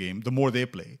innovations into the game the more they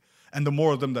play and the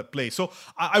more of them that play. So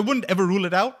I wouldn't ever rule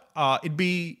it out. It'd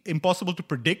be impossible to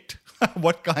predict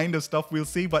what kind of stuff we'll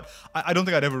see, but I don't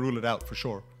think I'd ever rule it out for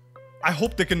sure. I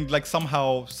hope they can, like,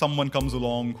 somehow someone comes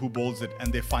along who bowls it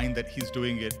and they find that he's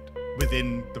doing it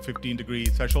within the 15-degree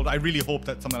threshold. I really hope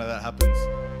that something like that happens.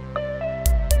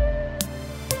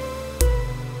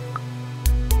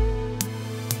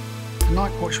 The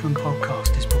Night Watchman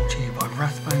podcast is brought to you by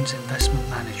Rathbones Investment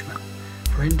Management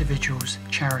for individuals,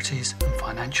 charities and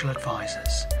financial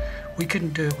advisors. We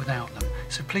couldn't do it without them,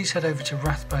 so please head over to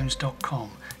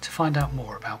rathbones.com to find out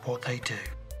more about what they do.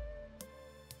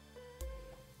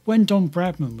 When Don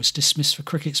Bradman was dismissed for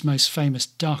cricket's most famous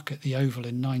duck at the Oval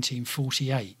in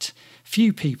 1948,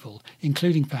 few people,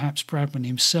 including perhaps Bradman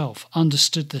himself,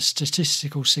 understood the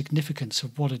statistical significance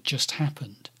of what had just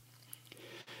happened.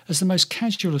 As the most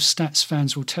casual of stats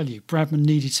fans will tell you, Bradman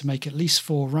needed to make at least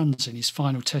 4 runs in his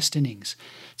final Test innings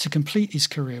to complete his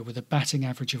career with a batting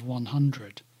average of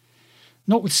 100.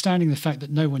 Notwithstanding the fact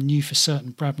that no one knew for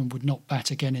certain Bradman would not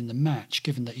bat again in the match,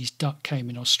 given that his duck came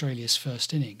in Australia's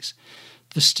first innings,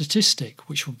 the statistic,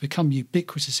 which would become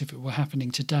ubiquitous if it were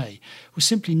happening today, was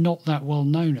simply not that well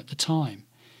known at the time.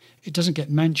 It doesn't get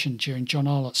mentioned during John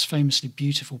Arlott's famously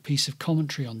beautiful piece of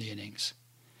commentary on the innings.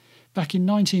 Back in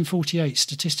 1948,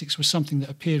 statistics were something that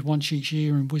appeared once each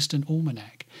year in Wisden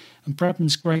Almanac, and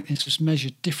Bradman's greatness was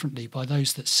measured differently by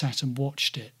those that sat and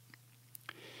watched it.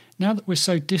 Now that we're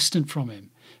so distant from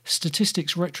him,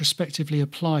 statistics retrospectively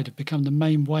applied have become the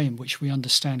main way in which we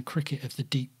understand cricket of the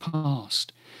deep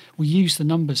past. We use the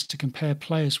numbers to compare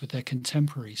players with their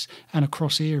contemporaries and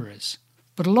across eras.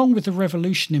 But along with the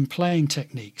revolution in playing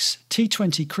techniques,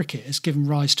 T20 cricket has given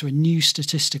rise to a new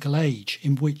statistical age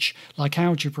in which, like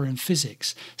algebra and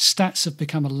physics, stats have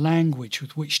become a language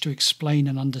with which to explain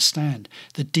and understand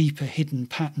the deeper hidden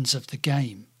patterns of the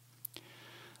game.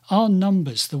 Are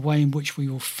numbers the way in which we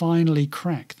will finally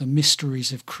crack the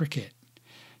mysteries of cricket?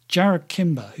 Jarrod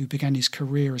Kimber, who began his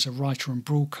career as a writer and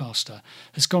broadcaster,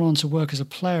 has gone on to work as a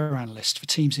player analyst for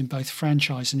teams in both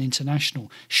franchise and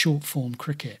international short-form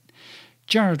cricket.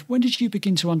 Jarrod, when did you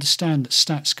begin to understand that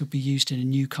stats could be used in a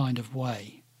new kind of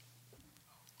way?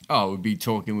 I would be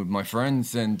talking with my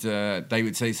friends and they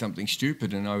would say something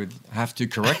stupid and I would have to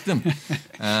correct them.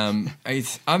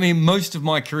 Most of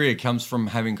my career comes from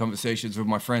having conversations with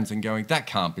my friends and going, that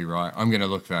can't be right, I'm going to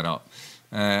look that up.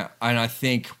 And I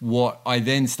think what I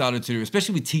then started to do,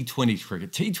 especially with T20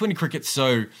 cricket, T20 cricket's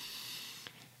so...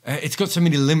 it's got so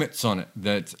many limits on it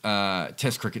that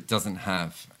Test cricket doesn't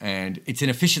have. And it's an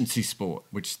efficiency sport,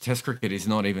 which Test cricket is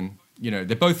not even,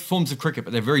 they're both forms of cricket,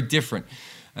 but they're very different.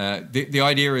 The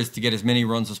idea is to get as many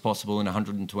runs as possible in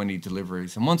 120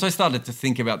 deliveries. And once I started to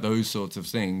think about those sorts of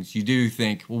things, you do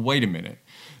think, well, wait a minute.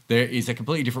 There is a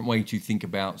completely different way to think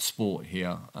about sport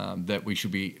here that we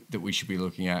should be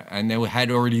looking at. And there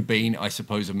had already been, I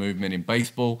suppose, a movement in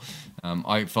baseball.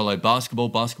 I followed basketball.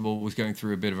 Basketball was going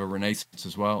through a bit of a renaissance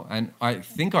as well. And I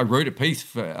think I wrote a piece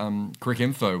for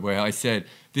Cricinfo where I said,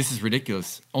 this is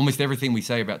ridiculous. Almost everything we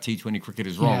say about T20 cricket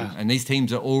is wrong. Yeah. And these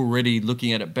teams are already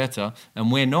looking at it better,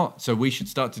 and we're not. So we should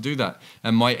start to do that.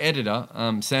 And my editor,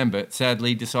 Sambit,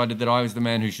 sadly decided that I was the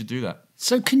man who should do that.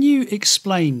 So can you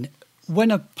explain...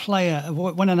 When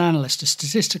an analyst, a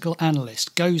statistical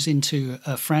analyst, goes into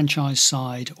a franchise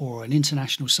side or an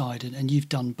international side, and you've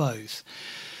done both,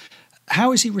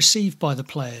 how is he received by the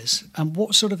players, and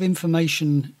what sort of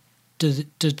information do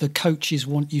the coaches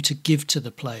want you to give to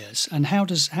the players, and how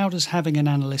does having an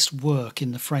analyst work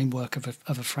in the framework of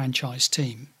a franchise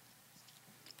team?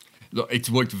 look, it's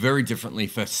worked very differently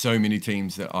for so many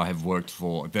teams that I have worked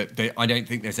for. I don't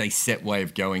think there's a set way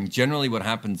of going. Generally, what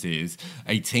happens is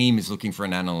a team is looking for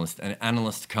an analyst. An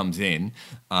analyst comes in,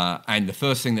 and the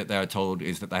first thing that they are told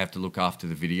is that they have to look after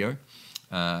the video.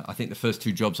 I think the first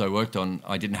 2 jobs I worked on,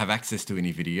 I didn't have access to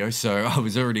any video, so I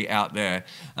was already out there.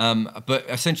 But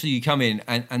essentially, you come in,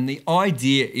 and the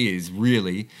idea is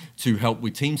really to help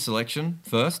with team selection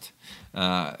first,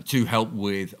 to help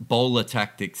with bowler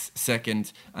tactics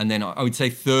second, and then I would say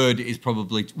third is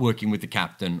probably working with the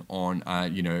captain on,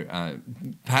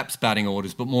 perhaps batting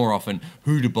orders, but more often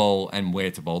who to bowl and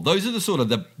where to bowl. Those are the sort of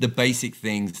the basic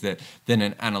things that then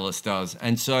an analyst does.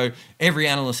 And so every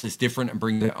analyst is different and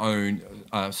bring their own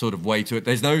sort of way to it.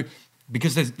 There's no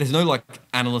like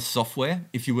analyst software,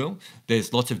 if you will.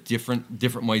 There's lots of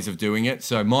different ways of doing it.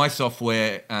 So my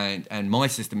software and my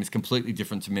system is completely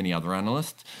different to many other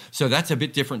analysts. So that's a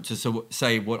bit different to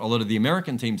say what a lot of the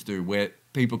American teams do, where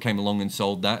people came along and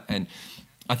sold that. And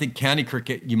I think county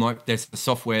cricket, there's a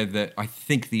software that I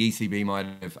think the ECB might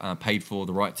have paid for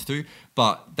the rights to,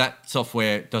 but that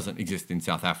software doesn't exist in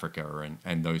South Africa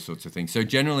and those sorts of things. So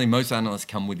generally, most analysts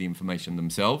come with the information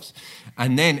themselves,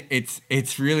 and then it's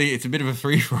a bit of a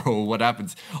free for all. What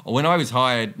happens when I was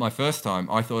hired my first time?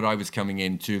 I thought I was coming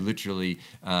in to literally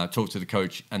talk to the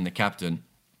coach and the captain.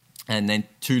 And then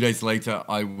 2 days later,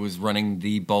 I was running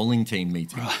the bowling team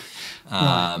meeting,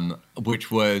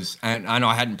 which was, and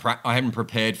I hadn't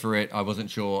prepared for it. I wasn't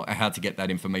sure how to get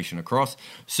that information across.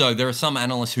 So there are some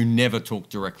analysts who never talk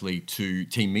directly to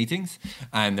team meetings,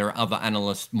 and there are other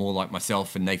analysts more like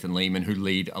myself and Nathan Lehman who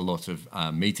lead a lot of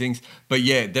meetings. But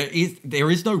yeah, there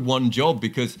is no one job,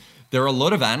 because there are a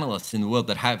lot of analysts in the world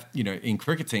that have, in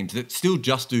cricket teams that still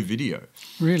just do video.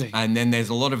 Really? And then there's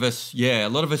a lot of us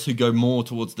who go more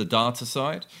towards the data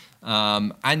side.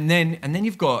 And then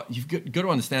you've got to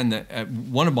understand that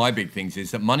one of my big things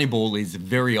is that Moneyball is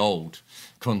very old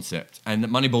concept, and that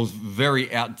Moneyball's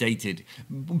very outdated.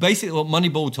 Basically, what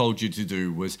Moneyball told you to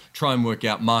do was try and work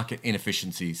out market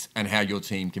inefficiencies and how your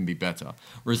team can be better.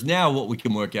 Whereas now what we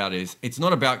can work out is it's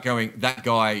not about going, that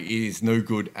guy is no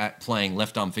good at playing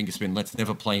left arm finger spin, let's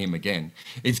never play him again.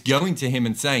 It's going to him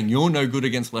and saying, you're no good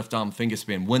against left arm finger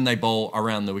spin when they bowl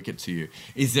around the wicket to you.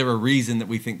 Is there a reason that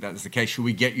we think that is the case? Should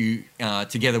we get you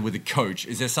together with a coach?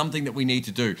 Is there something that we need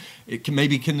to do? Can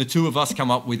the two of us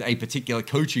come up with a particular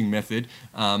coaching method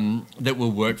that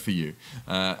will work for you?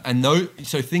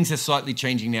 So things are slightly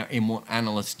changing now in what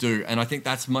analysts do, and I think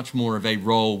that's much more of a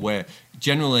role where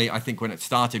generally, I think when it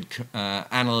started,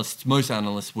 most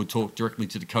analysts would talk directly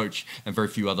to the coach and very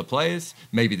few other players,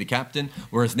 maybe the captain,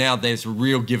 whereas now there's a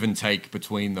real give and take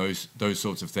between those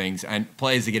sorts of things, and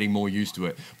players are getting more used to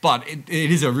it. But it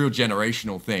is a real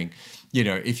generational thing.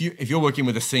 If you're working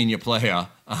with a senior player,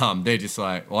 they're just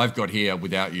like, well, I've got here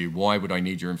without you. Why would I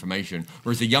need your information?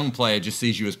 Whereas a young player just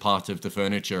sees you as part of the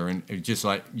furniture, and it's just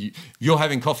like, you're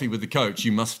having coffee with the coach,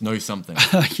 you must know something.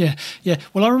 Yeah.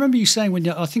 Well, I remember you saying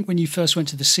when you first went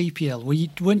to the CPL,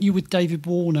 weren't you with David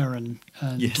Warner and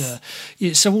yes.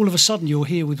 So all of a sudden you're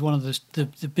here with one of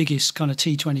the biggest kind of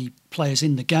T20 players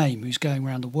in the game, who's going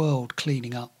around the world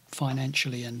cleaning up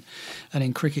financially and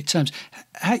in cricket terms.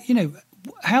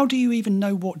 How do you even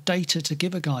know what data to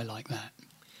give a guy like that?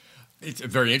 It's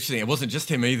very interesting. It wasn't just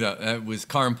him either. It was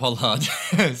Kieron Pollard,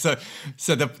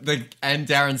 and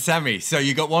Darren Sammy. So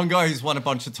you got one guy who's won a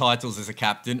bunch of titles as a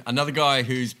captain, another guy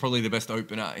who's probably the best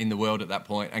opener in the world at that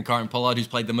point, and Kieron Pollard, who's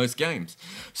played the most games.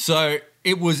 So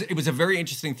it was a very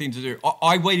interesting thing to do.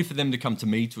 I waited for them to come to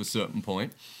me to a certain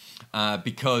point,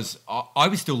 because I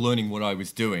was still learning what I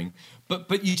was doing.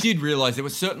 But you did realise there were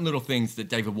certain little things that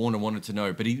David Warner wanted to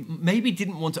know, but he maybe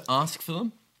didn't want to ask for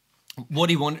them. What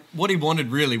he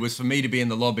wanted really was for me to be in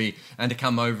the lobby and to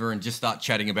come over and just start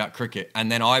chatting about cricket.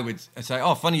 And then I would say,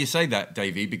 oh, funny you say that,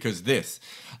 Davey, because this.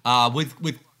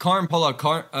 With Kieron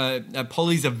Pollard,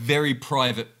 Polly's a very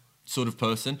private sort of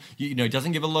person.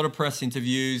 Doesn't give a lot of press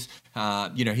interviews.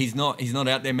 He's not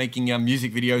out there making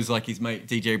music videos like his mate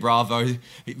DJ Bravo.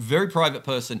 Very private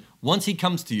person. Once he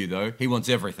comes to you, though, he wants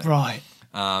everything. Right.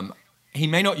 He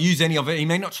may not use any of it. He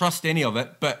may not trust any of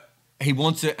it, but he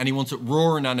wants it, and he wants it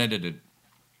raw and unedited.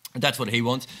 That's what he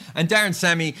wants. And Darren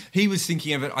Sammy, he was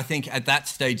thinking of it, I think, at that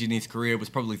stage in his career, was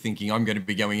probably thinking, I'm going to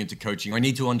be going into coaching. I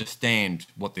need to understand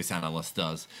what this analyst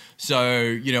does. So,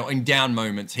 in down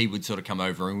moments, he would sort of come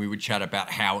over and we would chat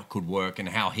about how it could work and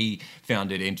how he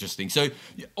found it interesting. So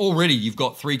already you've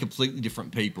got 3 completely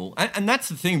different people. And that's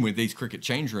the thing with these cricket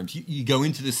change rooms. You go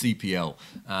into the CPL.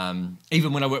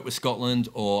 Even when I work with Scotland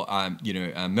or,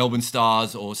 Melbourne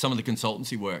Stars or some of the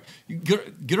consultancy work, you've got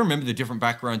to remember the different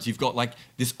backgrounds. You've got like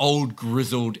this old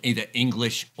grizzled either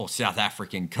English or South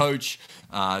African coach.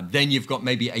 Then you've got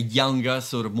maybe a younger,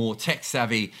 sort of more tech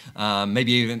savvy,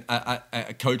 maybe even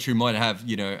a coach who might have,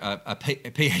 a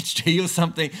PhD or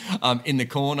something in the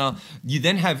corner. You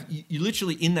then have, you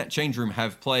literally in that change room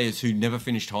have players who never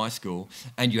finished high school,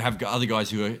 and you have got other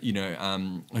guys who are,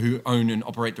 who own and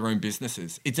operate their own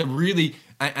businesses. It's a really,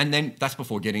 and then that's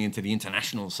before getting into the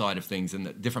international side of things and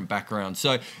the different backgrounds.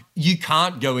 So you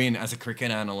can't go in as a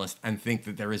cricket analyst and think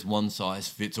that there is one size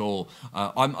fits all.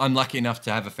 I'm lucky enough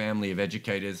to have a family of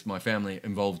educators, my family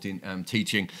involved in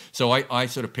teaching. So I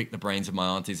sort of pick the brains of my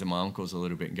aunties and my uncles a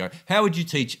little bit and go, how would you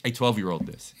teach a 12-year-old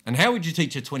this? And how would you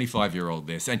teach a 25-year-old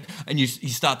this? And you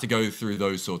start to go through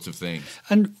those sorts of things.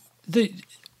 And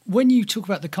when you talk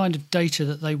about the kind of data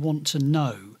that they want to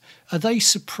know, are they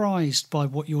surprised by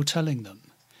what you're telling them?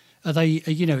 Are they,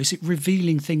 is it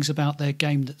revealing things about their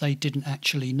game that they didn't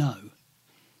actually know?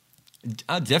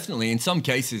 Definitely. In some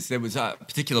cases, there was a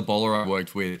particular bowler I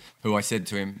worked with who I said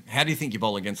to him, how do you think you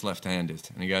bowl against left-handers?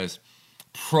 And he goes,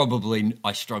 probably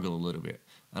I struggle a little bit.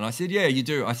 And I said, yeah, you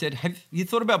do. I said, have you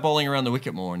thought about bowling around the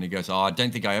wicket more? And he goes, oh, I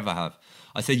don't think I ever have.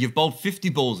 I said, you've bowled 50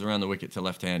 balls around the wicket to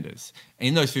left-handers.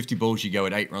 In those 50 balls, you go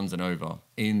at 8 runs and over.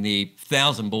 In the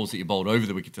 1,000 balls that you bowled over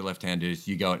the wicket to left-handers,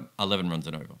 you go at 11 runs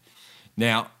and over.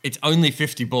 Now, it's only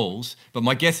 50 balls, but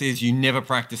my guess is you never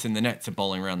practice in the nets of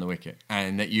bowling around the wicket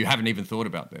and that you haven't even thought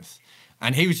about this.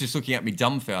 And he was just looking at me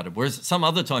dumbfounded. Whereas some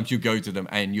other times you go to them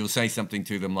and you'll say something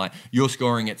to them like, you're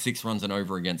scoring at 6 runs and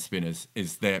over against spinners.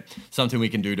 Is there something we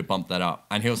can do to bump that up?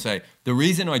 And he'll say, the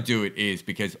reason I do it is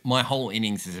because my whole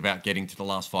innings is about getting to the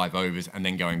last 5 overs and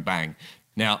then going bang.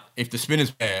 Now, if the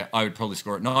spinner's there, I would probably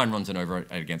score at 9 runs and over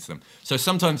against them. So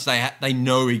sometimes they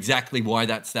know exactly why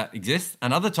that exists,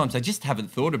 and other times they just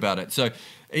haven't thought about it. So,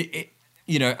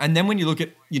 and then when you look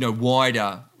at,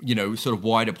 wider, sort of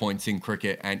wider points in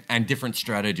cricket and different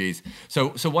strategies. So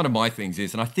one of my things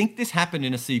is, and I think this happened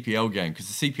in a CPL game, because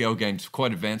the CPL game's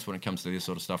quite advanced when it comes to this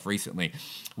sort of stuff recently,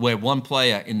 where one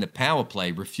player in the power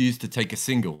play refused to take a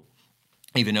single,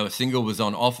 even though a single was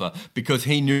on offer, because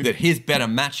he knew that his better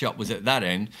matchup was at that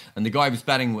end, and the guy he was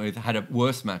batting with had a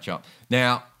worse matchup.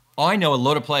 Now, I know a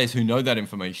lot of players who know that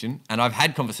information, and I've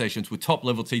had conversations with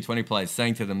top-level T20 players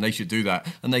saying to them they should do that,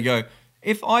 and they go,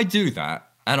 if I do that,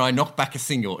 and I knock back a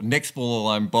single, next ball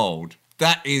I'm bowled,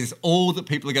 that is all that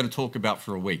people are going to talk about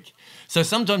for a week. So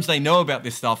sometimes they know about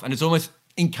this stuff, and it's almost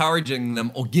encouraging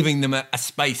them or giving them a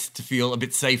space to feel a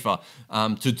bit safer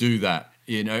to do that.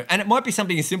 And it might be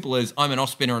something as simple as I'm an off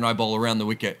spinner and I bowl around the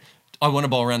wicket. I want to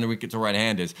bowl around the wicket to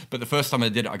right-handers, but the first time I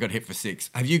did it, I got hit for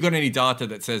 6. Have you got any data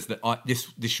that says that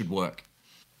this should work?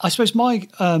 I suppose my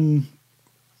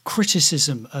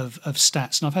criticism of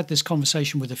stats, and I've had this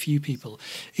conversation with a few people,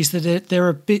 is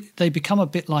that they become a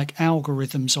bit like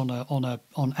algorithms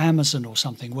on Amazon or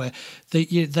something, where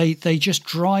they just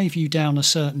drive you down a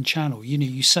certain channel.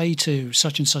 You say to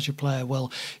such and such a player,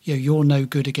 well, you're no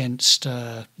good against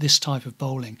this type of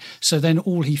bowling, so then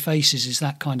all he faces is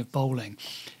that kind of bowling.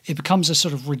 It becomes a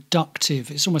sort of reductive,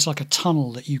 it's almost like a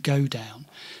tunnel that you go down.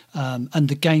 And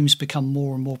the games become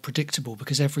more and more predictable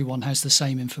because everyone has the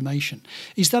same information.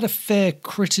 Is that a fair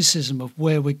criticism of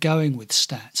where we're going with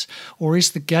stats? Or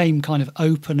is the game kind of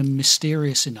open and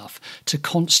mysterious enough to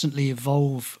constantly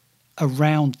evolve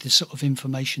around the sort of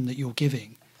information that you're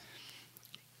giving?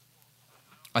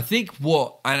 I think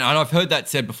and I've heard that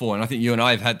said before, and I think you and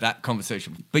I have had that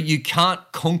conversation, but you can't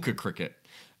conquer cricket.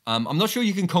 I'm not sure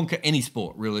you can conquer any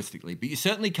sport realistically, but you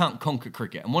certainly can't conquer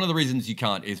cricket. And one of the reasons you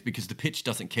can't is because the pitch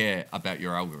doesn't care about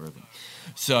your algorithm.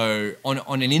 So on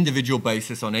an individual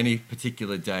basis, on any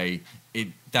particular day,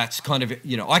 that's kind of,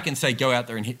 I can say go out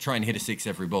there and try and hit a 6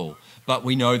 every ball. But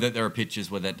we know that there are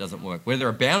pitches where that doesn't work, where there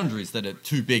are boundaries that are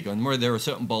too big, and where there are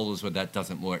certain bowlers where that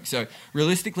doesn't work. So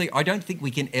realistically, I don't think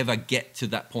we can ever get to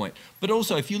that point. But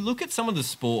also, if you look at some of the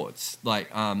sports, like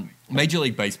Major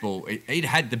League Baseball, it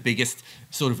had the biggest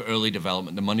sort of early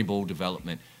development, the Moneyball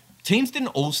development. Teams didn't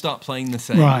all start playing the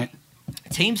same. Right.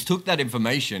 Teams took that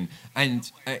information, and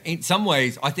in some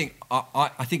ways, I think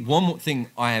one thing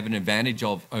I have an advantage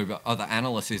of over other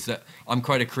analysts is that I'm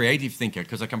quite a creative thinker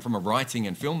because I come from a writing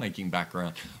and filmmaking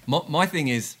background. My thing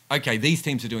is, okay, these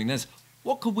teams are doing this.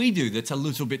 What could we do that's a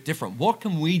little bit different? What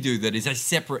can we do that is a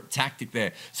separate tactic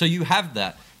there? So you have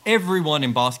that. Everyone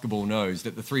in basketball knows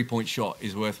that the 3-point shot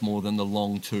is worth more than the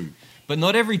long 2. But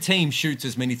not every team shoots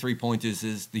as many 3-pointers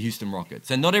as the Houston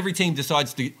Rockets. And not every team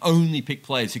decides to only pick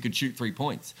players who could shoot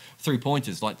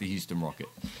 3-pointers like the Houston Rockets.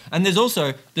 And there's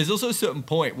also a certain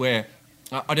point where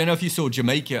I don't know if you saw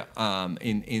Jamaica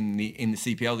in the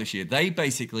CPL this year. They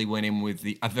basically went in with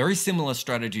a very similar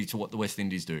strategy to what the West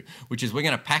Indies do, which is we're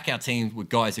going to pack our teams with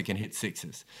guys who can hit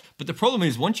sixes. But the problem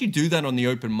is once you do that on the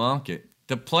open market,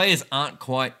 the players aren't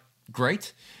quite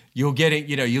great. You're getting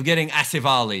Asif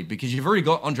Ali because you've already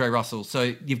got Andre Russell,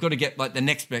 so you've got to get like the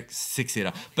next best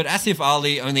six-hitter. But Asif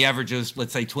Ali only averages,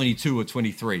 let's say, 22 or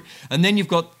 23. And then you've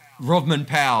got Rovman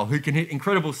Powell, who can hit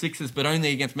incredible sixes, but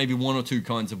only against maybe one or two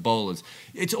kinds of bowlers.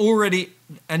 It's already,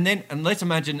 and let's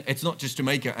imagine it's not just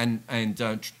Jamaica and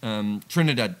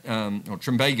Trinidad or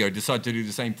Trinbago decide to do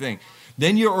the same thing.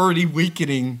 Then you're already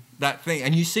weakening that thing,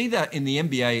 and you see that in the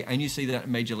NBA and you see that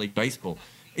in Major League Baseball.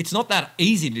 It's not that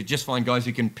easy to just find guys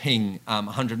who can ping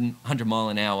 100 mile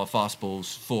an hour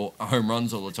fastballs for home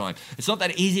runs all the time. It's not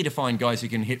that easy to find guys who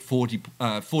can hit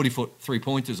 40-foot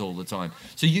three-pointers all the time.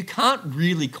 So you can't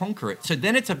really conquer it. So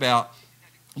then it's about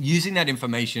using that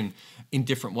information in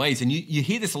different ways. And you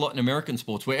hear this a lot in American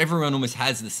sports where everyone almost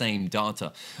has the same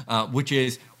data, which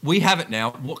is we have it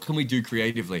now. What can we do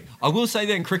creatively? I will say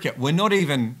that in cricket, we're not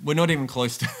even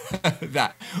close to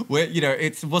that.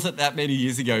 It wasn't that many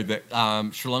years ago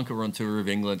that Sri Lanka were on tour of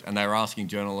England and they were asking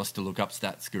journalists to look up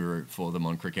Stats Guru for them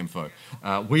on Cricinfo.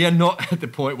 We are not at the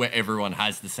point where everyone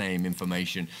has the same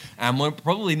information. And we're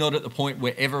probably not at the point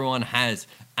where everyone has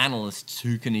analysts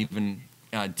who can even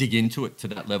dig into it to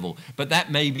that level. But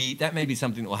that may be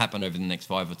something that will happen over the next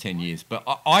 5 or 10 years. But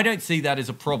I don't see that as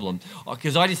a problem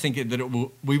because I just think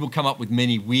that we will come up with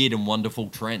many weird and wonderful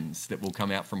trends that will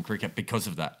come out from cricket because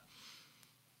of that.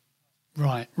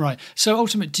 Right. So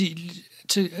ultimately,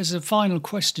 as a final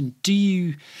question, do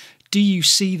you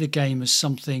see the game as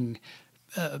something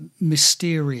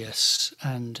mysterious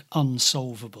and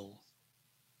unsolvable?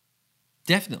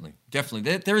 Definitely.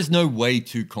 There is no way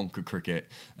to conquer cricket.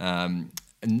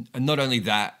 And not only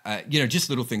that, just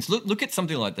little things. Look at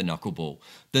something like the knuckleball.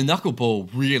 The knuckleball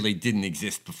really didn't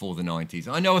exist before the 90s.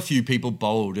 I know a few people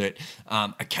bowled it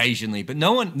occasionally, but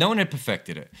no one had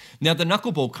perfected it. Now, the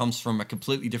knuckleball comes from a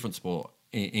completely different sport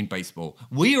in baseball.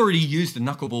 We already use the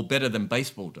knuckleball better than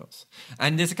baseball does.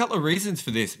 And there's a couple of reasons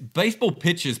for this. Baseball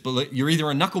pitchers, you're either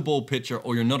a knuckleball pitcher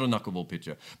or you're not a knuckleball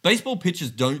pitcher. Baseball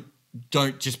pitchers don't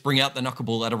just bring out the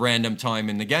knuckleball at a random time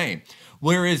in the game.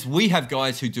 Whereas we have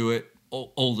guys who do it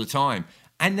all the time.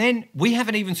 And then we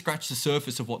haven't even scratched the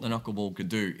surface of what the knuckleball could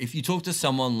do. If you talk to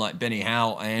someone like Benny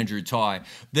Howell and Andrew Tye,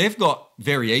 they've got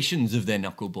variations of their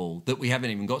knuckleball that we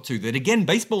haven't even got to, that again,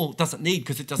 baseball doesn't need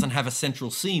because it doesn't have a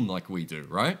central seam like we do,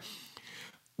 right?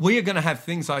 We are going to have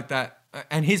things like that.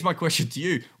 And here's my question to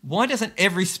you. Why doesn't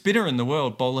every spinner in the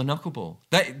world bowl a knuckleball?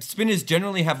 Spinners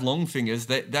generally have long fingers.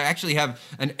 They actually have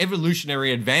an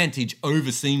evolutionary advantage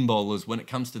over seam bowlers when it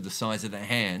comes to the size of their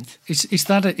hand. Is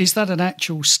that an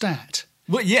actual stat?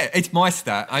 Well, yeah, it's my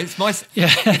stat. It's my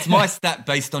stat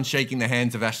based on shaking the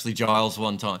hands of Ashley Giles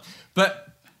one time. But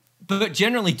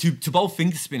generally, to bowl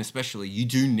finger spin especially, you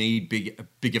do need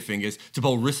bigger fingers. To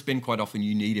bowl wrist spin, quite often,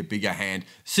 you need a bigger hand.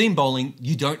 Seam bowling,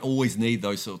 you don't always need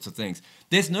those sorts of things.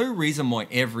 There's no reason why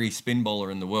every spin bowler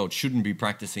in the world shouldn't be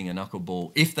practicing a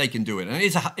knuckleball if they can do it. And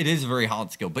it is a very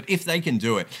hard skill, but if they can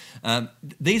do it,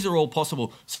 these are all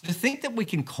possible. So to think that we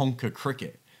can conquer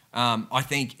cricket, I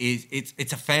think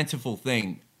it's a fanciful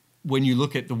thing when you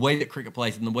look at the way that cricket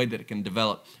plays and the way that it can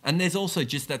develop. And there's also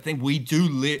just that thing, we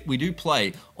do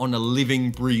play on a living,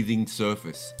 breathing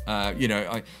surface. I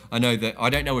know that,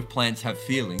 I don't know if plants have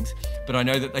feelings, but I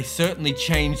know that they certainly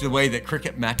change the way that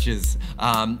cricket matches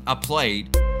are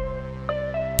played.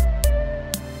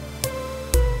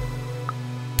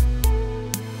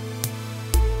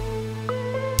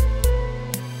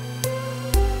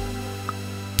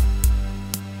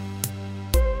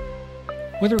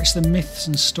 Whether it's the myths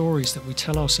and stories that we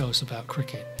tell ourselves about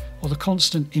cricket, or the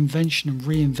constant invention and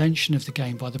reinvention of the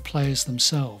game by the players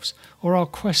themselves, or our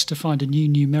quest to find a new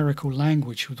numerical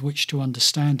language with which to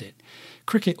understand it,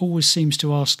 cricket always seems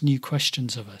to ask new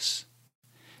questions of us.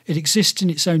 It exists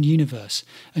in its own universe,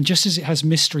 and just as it has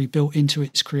mystery built into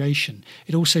its creation,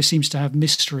 it also seems to have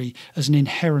mystery as an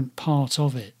inherent part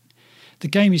of it. The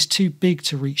game is too big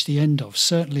to reach the end of,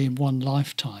 certainly in one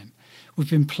lifetime. We've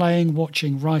been playing,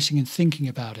 watching, writing and thinking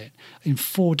about it in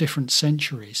 4 different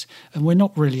centuries, and we're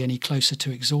not really any closer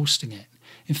to exhausting it.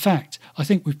 In fact, I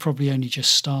think we've probably only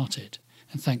just started,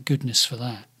 and thank goodness for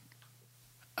that.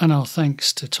 And our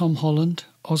thanks to Tom Holland,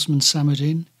 Osman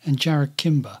Samuddin and Jared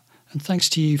Kimber, and thanks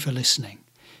to you for listening.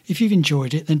 If you've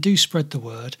enjoyed it, then do spread the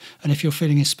word, and if you're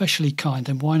feeling especially kind,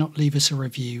 then why not leave us a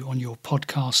review on your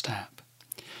podcast app.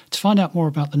 To find out more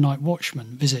about The Night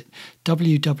Watchman, visit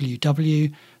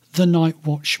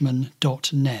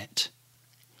www.thenightwatchman.net.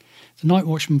 The Night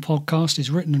Watchman podcast is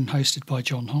written and hosted by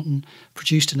John Houghton,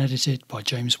 produced and edited by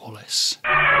James Wallace.